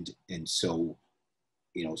 And so,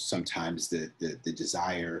 sometimes the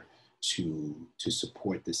desire to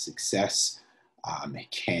support the success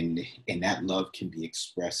and that love can be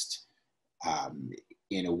expressed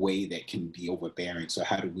in a way that can be overbearing. So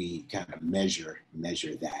how do we kind of measure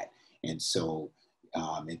that? And so,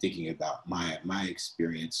 and thinking about my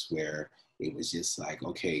experience, where it was just like,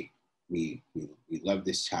 okay, we love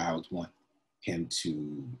this child, want him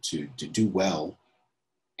to do well,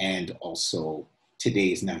 and also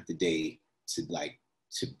today is not the day to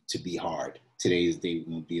be hard. Today is the day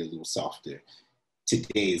we're gonna be a little softer.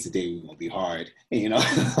 Today is the day we're gonna be hard. And,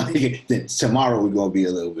 then tomorrow we're gonna be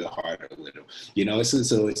a little bit harder with them.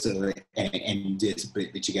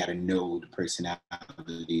 But you gotta know the personality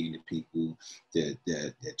and the people that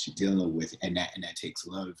you're dealing with, and that takes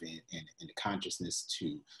love and the consciousness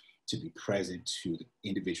to be present to the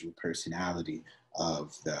individual personality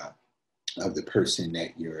of the person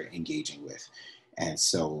that you're engaging with. And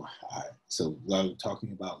so, love,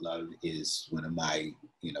 talking about love is one of my,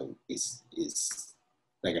 is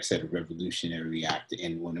like I said, a revolutionary act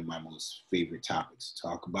and one of my most favorite topics to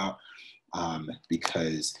talk about,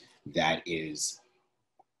 because that is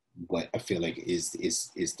what I feel like is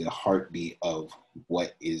the heartbeat of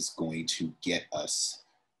what is going to get us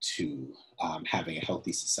to having a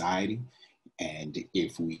healthy society. And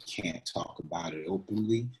if we can't talk about it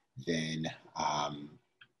openly, then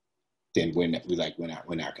we're not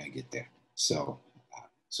going to get there. So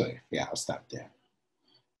yeah, I'll stop there.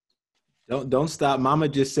 Don't stop. Mama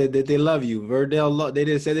just said that they love you. Verdell, they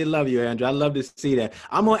didn't say they love you, Andrew. I love to see that.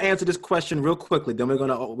 I'm going to answer this question real quickly. Then we're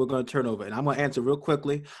going to turn over, and I'm going to answer real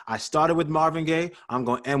quickly. I started with Marvin Gaye. I'm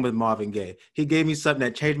going to end with Marvin Gaye. He gave me something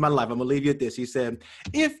that changed my life. I'm going to leave you at this. He said,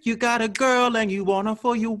 if you got a girl and you want her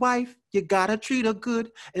for your wife, you got to treat her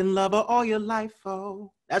good and love her all your life.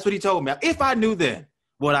 Oh, that's what he told me. If I knew then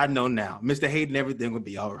what I know now, Mr. Hayden, everything would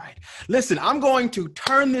be all right. Listen, I'm going to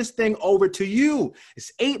turn this thing over to you.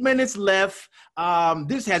 It's 8 minutes left.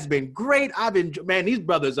 This has been great. These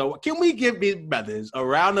brothers can we give these brothers a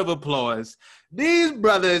round of applause? These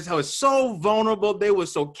brothers were so vulnerable. They were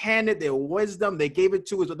so candid. Their wisdom, they gave it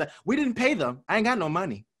to us. We didn't pay them. I ain't got no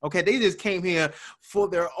money. Okay, they just came here for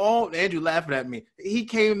their own. Andrew laughing at me. He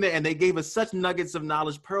came there and they gave us such nuggets of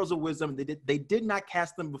knowledge, pearls of wisdom. They did not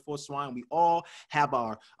cast them before swine. We all have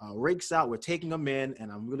our rakes out. We're taking them in,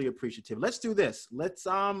 and I'm really appreciative. Let's do this. Let's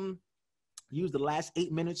use the last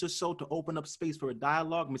 8 minutes or so to open up space for a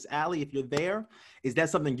dialogue. Miss Allie, if you're there, is that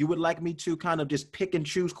something you would like me to kind of just pick and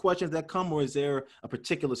choose questions that come, or is there a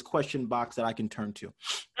particular question box that I can turn to?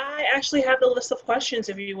 I actually have the list of questions,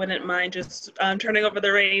 if you wouldn't mind just turning over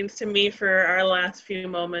the reins to me for our last few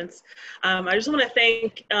moments. I just want to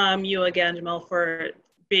thank you again, Jamal, for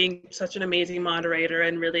being such an amazing moderator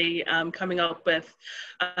and really coming up with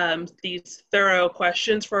these thorough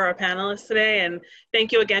questions for our panelists today. And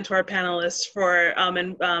thank you again to our panelists for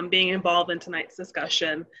being involved in tonight's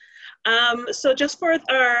discussion. So just for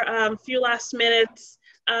our few last minutes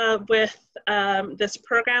with this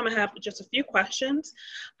program, I have just a few questions.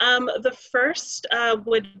 The first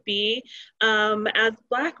would be, as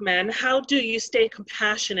Black men, how do you stay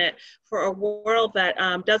compassionate for a world that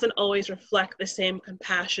doesn't always reflect the same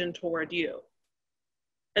compassion toward you?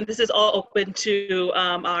 And this is all open to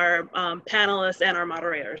our panelists and our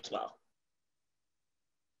moderator as well.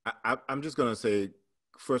 I'm just going to say,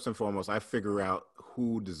 first and foremost, I figure out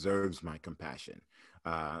who deserves my compassion.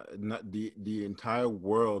 The entire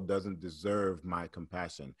world doesn't deserve my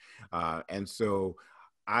compassion. And so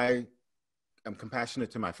I am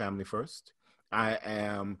compassionate to my family first. I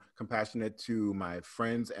am compassionate to my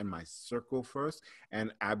friends and my circle first,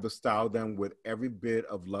 and I bestow them with every bit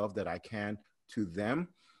of love that I can to them,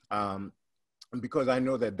 because I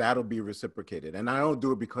know that that'll be reciprocated. And I don't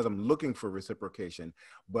do it because I'm looking for reciprocation,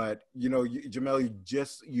 but you know, Jamel, you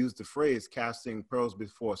just used the phrase casting pearls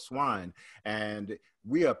before swine, and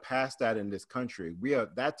we are past that in this country.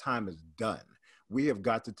 That time is done. We have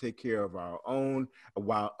got to take care of our own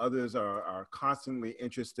while others are constantly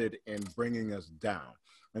interested in bringing us down.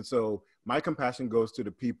 And so my compassion goes to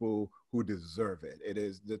the people who deserve it. It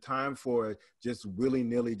is the time for just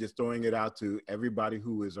willy-nilly just throwing it out to everybody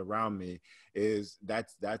who is around me.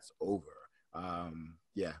 That's over.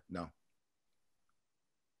 Yeah, no.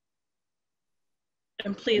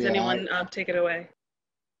 And please, anyone take it away.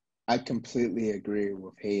 I completely agree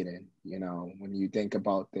with Hayden. You know, when you think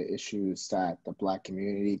about the issues that the Black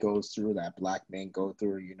community goes through, that Black men go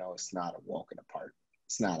through, you know, it's not a walk in the park.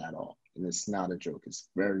 It's not at all. And it's not a joke. It's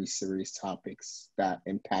very serious topics that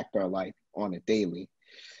impact our life on a daily.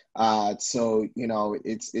 So, you know,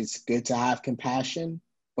 it's good to have compassion,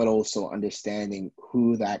 but also understanding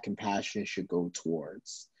who that compassion should go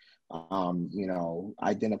towards. You know,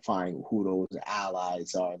 identifying who those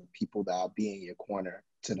allies are, the people that will be in your corner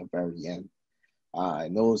to the very end.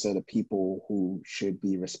 And those are the people who should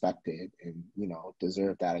be respected and, you know,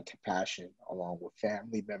 deserve that compassion, along with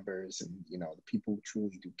family members and, you know, the people who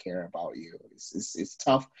truly do care about you. It's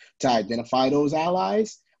tough to identify those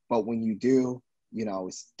allies, but when you do, you know,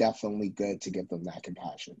 it's definitely good to give them that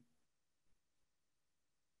compassion.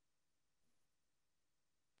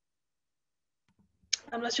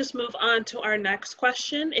 Let's just move on to our next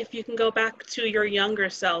question. If you can go back to your younger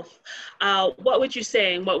self, what would you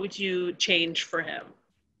say and what would you change for him?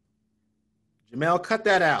 Jamel, cut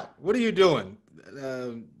that out. What are you doing?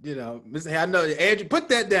 You know, I know, Andrew, put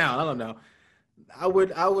that down. I don't know. I would,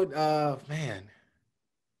 man,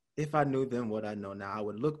 if I knew then what I know now, I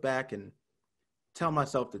would look back and tell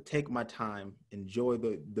myself to take my time, enjoy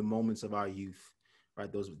the moments of our youth,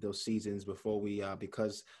 right? Those seasons before we,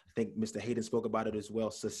 because I think Mr. Hayden spoke about it as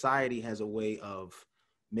well. Society has a way of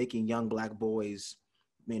making young Black boys,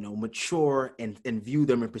 you know, mature and view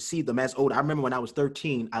them and perceive them as old. I remember when I was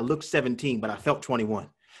 13, I looked 17, but I felt 21.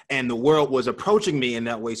 And the world was approaching me in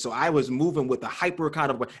that way. So I was moving with a hyper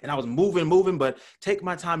kind of, and I was moving, but take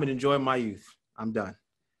my time and enjoy my youth. I'm done.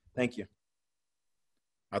 Thank you.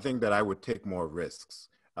 I think that I would take more risks.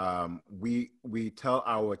 We tell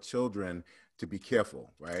our children to be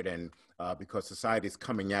careful, right? And because society is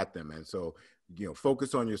coming at them. And so, you know,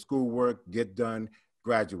 focus on your schoolwork, get done,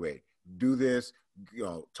 graduate, do this, you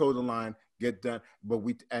know, toe the line, get done. But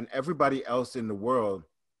and everybody else in the world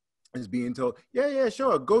is being told, yeah,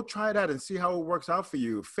 sure, go try that and see how it works out for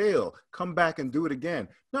you. Fail, come back and do it again.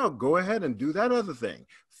 No, go ahead and do that other thing.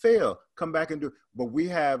 Fail, come back and do. But we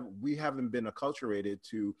haven't been acculturated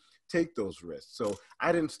to take those risks. So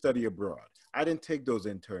I didn't study abroad. I didn't take those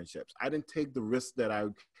internships. I didn't take the risks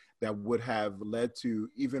that would have led to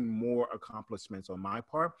even more accomplishments on my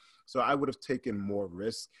part. So I would have taken more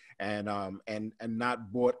risks and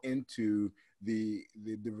not bought into the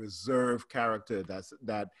reserved character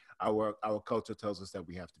that our culture tells us that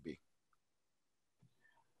we have to be.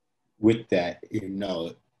 With that, you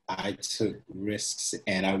know, I took risks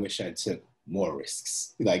and I wish I took more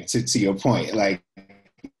risks. Like to your point, like,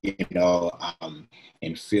 you know,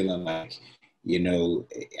 and feeling like, you know,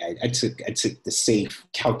 I took the safe,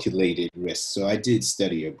 calculated risks. So I did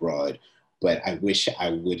study abroad, but I wish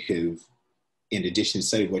I would have, in addition to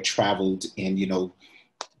study abroad, traveled and, you know,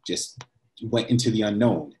 just went into the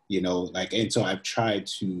unknown, you know, like, and so I've tried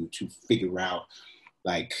to figure out,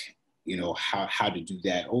 like, you know, how to do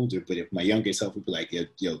that older. But if my younger self would be like,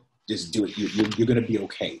 yo, just do it. You're going to be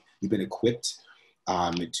okay. You've been equipped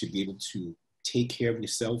to be able to take care of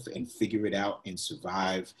yourself and figure it out and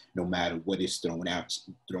survive no matter what is thrown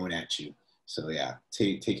at you. So yeah,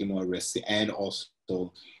 taking more risks, and also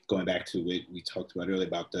going back to what we talked about earlier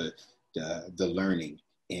about the learning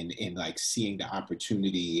and like seeing the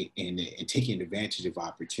opportunity and taking advantage of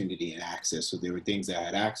opportunity and access. So there were things that I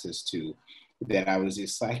had access to that I was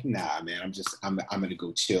just like, nah, man, I'm gonna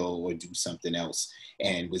go chill or do something else.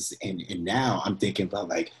 And now I'm thinking about,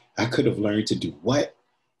 like, I could have learned to do what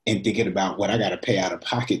and thinking about what I got to pay out of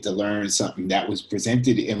pocket to learn something that was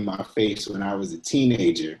presented in my face when I was a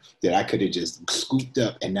teenager that I could have just scooped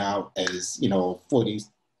up. And now as, you know,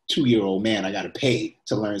 42-year-old man, I got to pay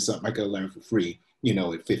to learn something I could learn for free, you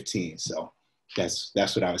know, at 15. So that's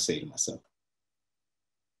what I would say to myself.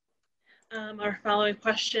 Our following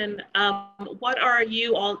question, what are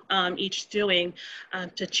you all each doing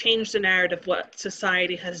to change the narrative what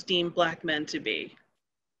society has deemed Black men to be?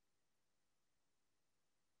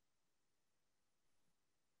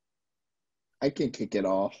 I can kick it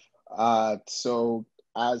off. So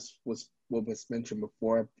as what was mentioned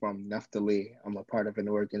before from Neftali, I'm a part of an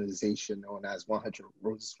organization known as 100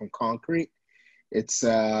 Roses from Concrete. It's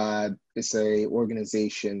a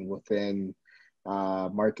organization within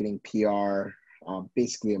marketing, PR,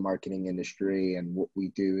 basically a marketing industry. And what we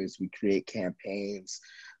do is we create campaigns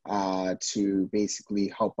to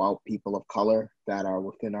basically help out people of color that are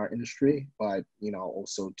within our industry, but you know,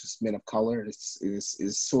 also just men of color.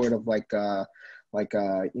 Is sort of like a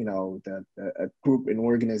you know, a group, an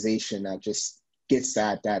organization that just gets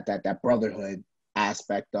that brotherhood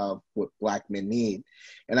aspect of what Black men need.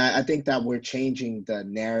 And I think that we're changing the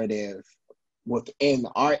narrative within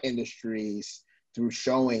our industries through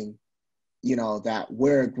showing, you know, that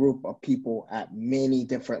we're a group of people at many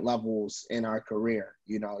different levels in our career.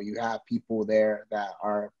 You know, you have people there that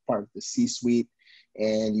are part of the C-suite,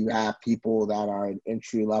 and you have people that are in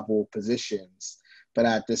entry-level positions. But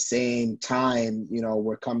at the same time, you know,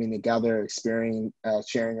 we're coming together, sharing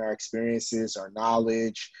our experiences, our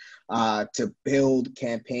knowledge, to build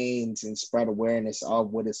campaigns and spread awareness of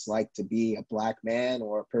what it's like to be a Black man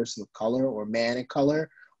or a person of color or man of color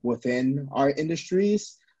within our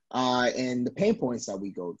industries, and the pain points that we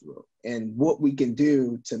go through and what we can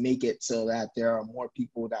do to make it so that there are more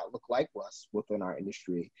people that look like us within our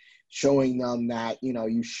industry, showing them that, you know,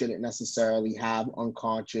 you shouldn't necessarily have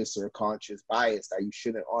unconscious or conscious bias, that you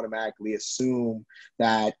shouldn't automatically assume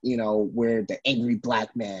that, you know, we're the angry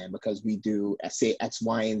Black man because we do, say, X,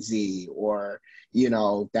 Y, and Z, or, you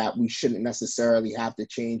know, that we shouldn't necessarily have to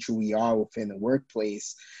change who we are within the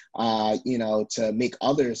workplace, you know, to make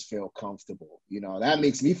others feel comfortable. You know, that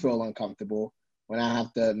makes me feel uncomfortable when I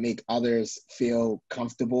have to make others feel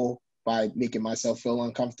comfortable by making myself feel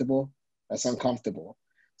uncomfortable. That's uncomfortable.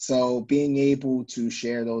 So being able to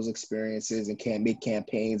share those experiences and can make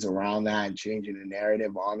campaigns around that and changing the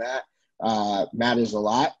narrative on that matters a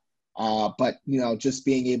lot. But, you know, just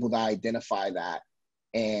being able to identify that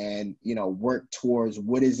and, you know, work towards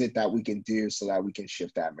what is it that we can do so that we can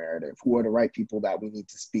shift that narrative. Who are the right people that we need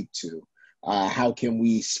to speak to? How can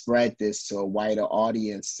we spread this to a wider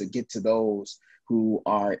audience to get to those who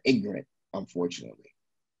are ignorant, unfortunately?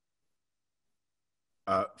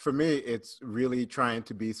 For me, it's really trying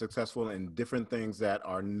to be successful in different things that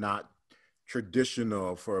are not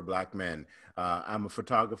traditional for Black men. I'm a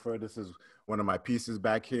photographer. This is one of my pieces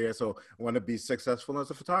back here. So I want to be successful as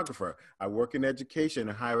a photographer. I work in education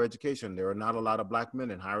and higher education. There are not a lot of Black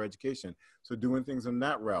men in higher education. So doing things in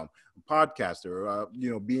that realm, podcaster, you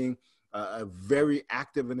know, being a very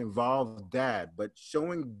active and involved dad, but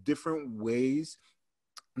showing different ways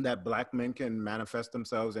that Black men can manifest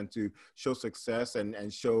themselves and to show success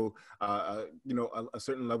and show, you know, a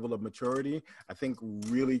certain level of maturity, I think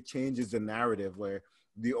really changes the narrative, where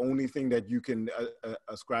the only thing that you can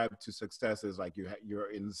ascribe to success is like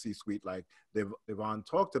you're in the C-suite, like Devon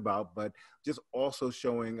talked about, but just also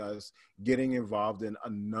showing us getting involved in a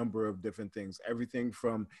number of different things, everything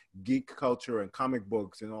from geek culture and comic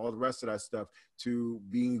books and all the rest of that stuff to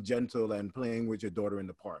being gentle and playing with your daughter in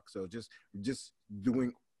the park. So just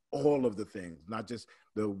doing all of the things, not just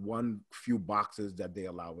the one few boxes that they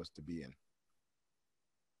allow us to be in.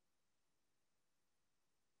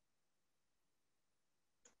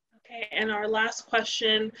 Okay, and our last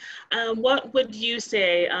question, what would you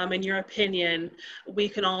say, in your opinion, we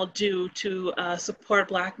can all do to support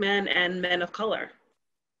Black men and men of color?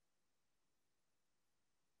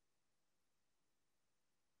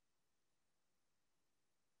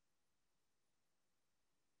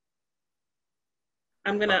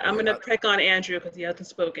 I'm gonna pick on Andrew because he hasn't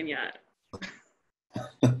spoken yet.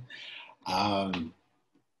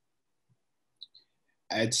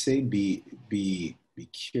 I'd say be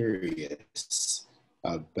curious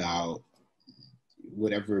about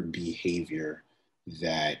whatever behavior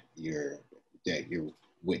that you're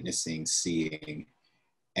witnessing, seeing,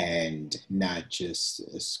 and not just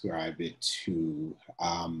ascribe it to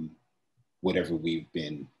whatever we've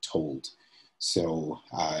been told. So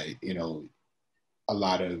you know, a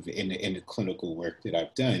lot of in the clinical work that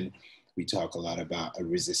I've done, we talk a lot about a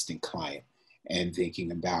resistant client and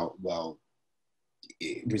thinking about, well,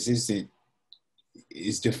 resistant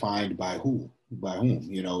is defined by whom,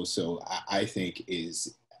 you know. So I think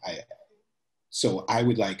so I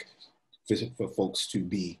would like for folks to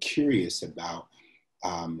be curious about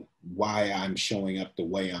why I'm showing up the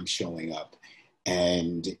way I'm showing up.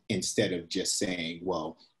 And instead of just saying,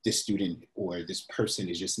 well, this student or this person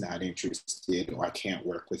is just not interested, or I can't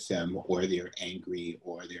work with them, or they're angry,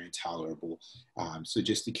 or they're intolerable. So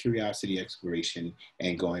just the curiosity, exploration,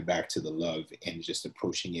 and going back to the love, and just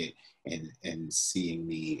approaching it and seeing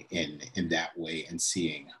me in that way, and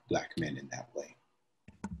seeing Black men in that way.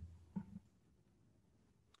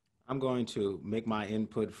 I'm going to make my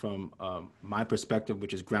input from my perspective,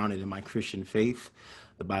 which is grounded in my Christian faith.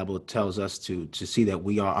 The Bible tells us to see that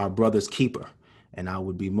we are our brother's keeper. And I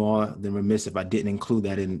would be more than remiss if I didn't include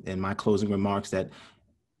that in my closing remarks, that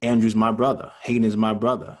Andrew's my brother, Hayden is my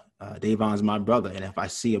brother, Davon's my brother. And if I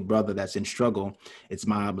see a brother that's in struggle, it's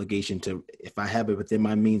my obligation to, if I have it within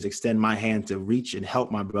my means, extend my hand to reach and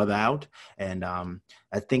help my brother out. And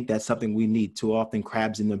I think that's something we need. Too often,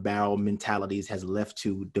 crabs in the barrel mentalities has left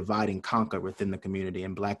to divide and conquer within the community,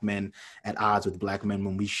 and Black men at odds with Black men,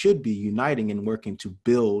 when we should be uniting and working to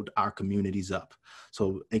build our communities up.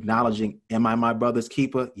 So acknowledging, am I my brother's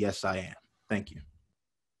keeper? Yes, I am. Thank you.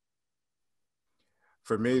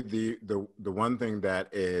 For me, the one thing that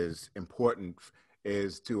is important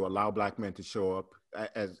is to allow Black men to show up,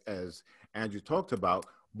 as Andrew talked about,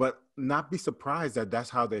 but not be surprised that that's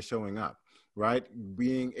how they're showing up, right?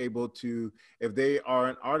 Being able to, if they are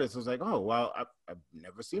an artist, it's like, oh, well, I've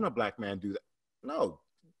never seen a Black man do that. No,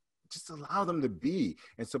 just allow them to be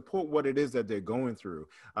and support what it is that they're going through.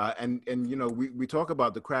 And you know, we talk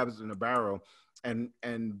about the crabs in the barrel, and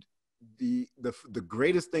the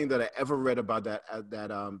greatest thing that I ever read about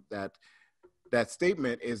that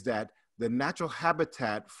statement is that the natural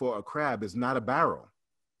habitat for a crab is not a barrel,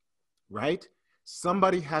 right?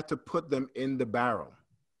 Somebody had to put them in the barrel.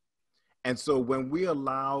 And so when we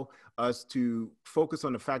allow us to focus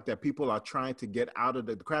on the fact that people are trying to get out of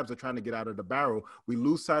the crabs are trying to get out of the barrel, we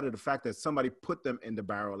lose sight of the fact that somebody put them in the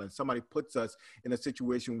barrel, and somebody puts us in a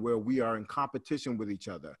situation where we are in competition with each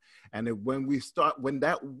other. And when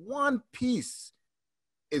that one piece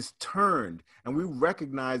is turned and we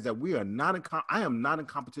recognize that we are not I am not in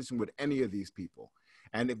competition with any of these people.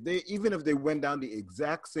 And even if they went down the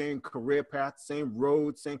exact same career path, same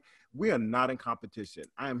road, we are not in competition.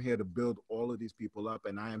 I am here to build all of these people up,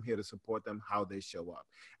 and I am here to support them how they show up.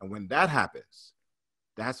 And when that happens,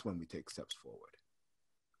 that's when we take steps forward.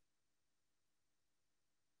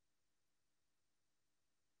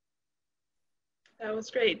 That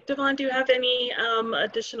was great. Devon, do you have any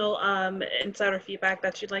additional insight or feedback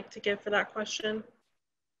that you'd like to give for that question?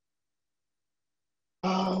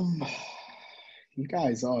 You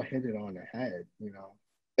guys all hit it on the head, you know.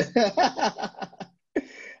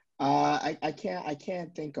 I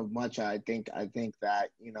can't think of much. I think that,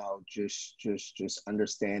 you know, just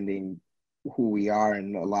understanding who we are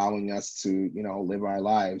and allowing us to, you know, live our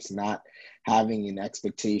lives, not having an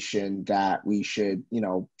expectation that we should, you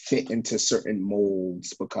know, fit into certain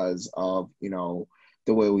molds because of, you know,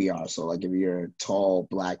 the way we are. So like if you're a tall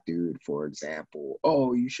Black dude, for example,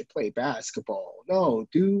 oh, you should play basketball. No,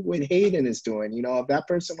 do what Hayden is doing. You know, if that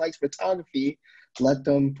person likes photography, let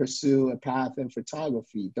them pursue a path in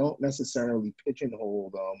photography. Don't necessarily pigeonhole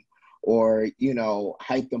them or, you know,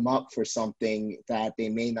 hype them up for something that they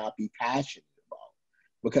may not be passionate about.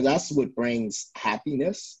 Because that's what brings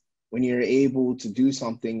happiness, when you're able to do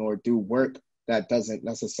something or do work that doesn't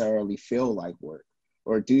necessarily feel like work,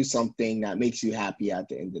 or do something that makes you happy at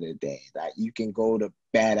the end of the day, that you can go to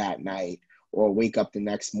bed at night or wake up the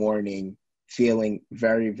next morning feeling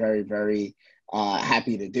very, very, very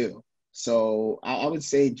happy to do. So I would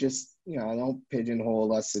say just, you know, don't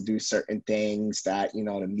pigeonhole us to do certain things that, you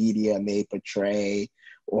know, the media may portray,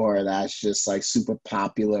 or that's just like super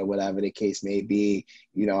popular, whatever the case may be.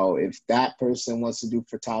 You know, if that person wants to do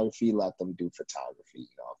photography, let them do photography, you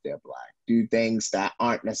know, if they're Black. Do things that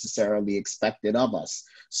aren't necessarily expected of us,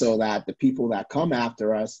 so that the people that come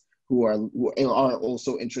after us who are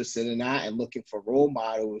also interested in that and looking for role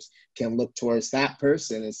models can look towards that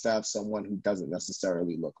person instead of someone who doesn't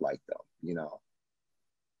necessarily look like them, you know.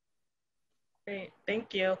 Great,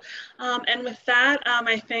 thank you. And with that,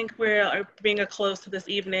 I think we're bringing a close to this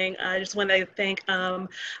evening. I just want to thank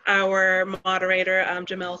our moderator,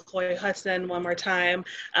 Jamel Coy-Hudson, one more time.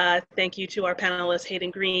 Thank you to our panelists,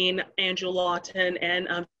 Hayden Green, Andrew Lawton,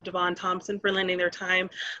 and Devon Thompson for lending their time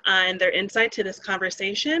and their insight to this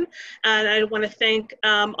conversation. And I want to thank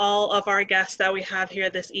all of our guests that we have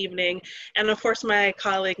here this evening. And of course, my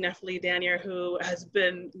colleague, Neftali Danier, who has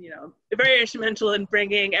been, you know, very instrumental in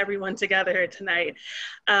bringing everyone together tonight.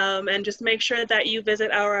 And just make sure that you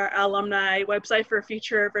visit our alumni website for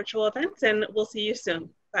future virtual events, and we'll see you soon.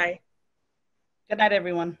 Bye. Good night,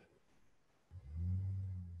 everyone.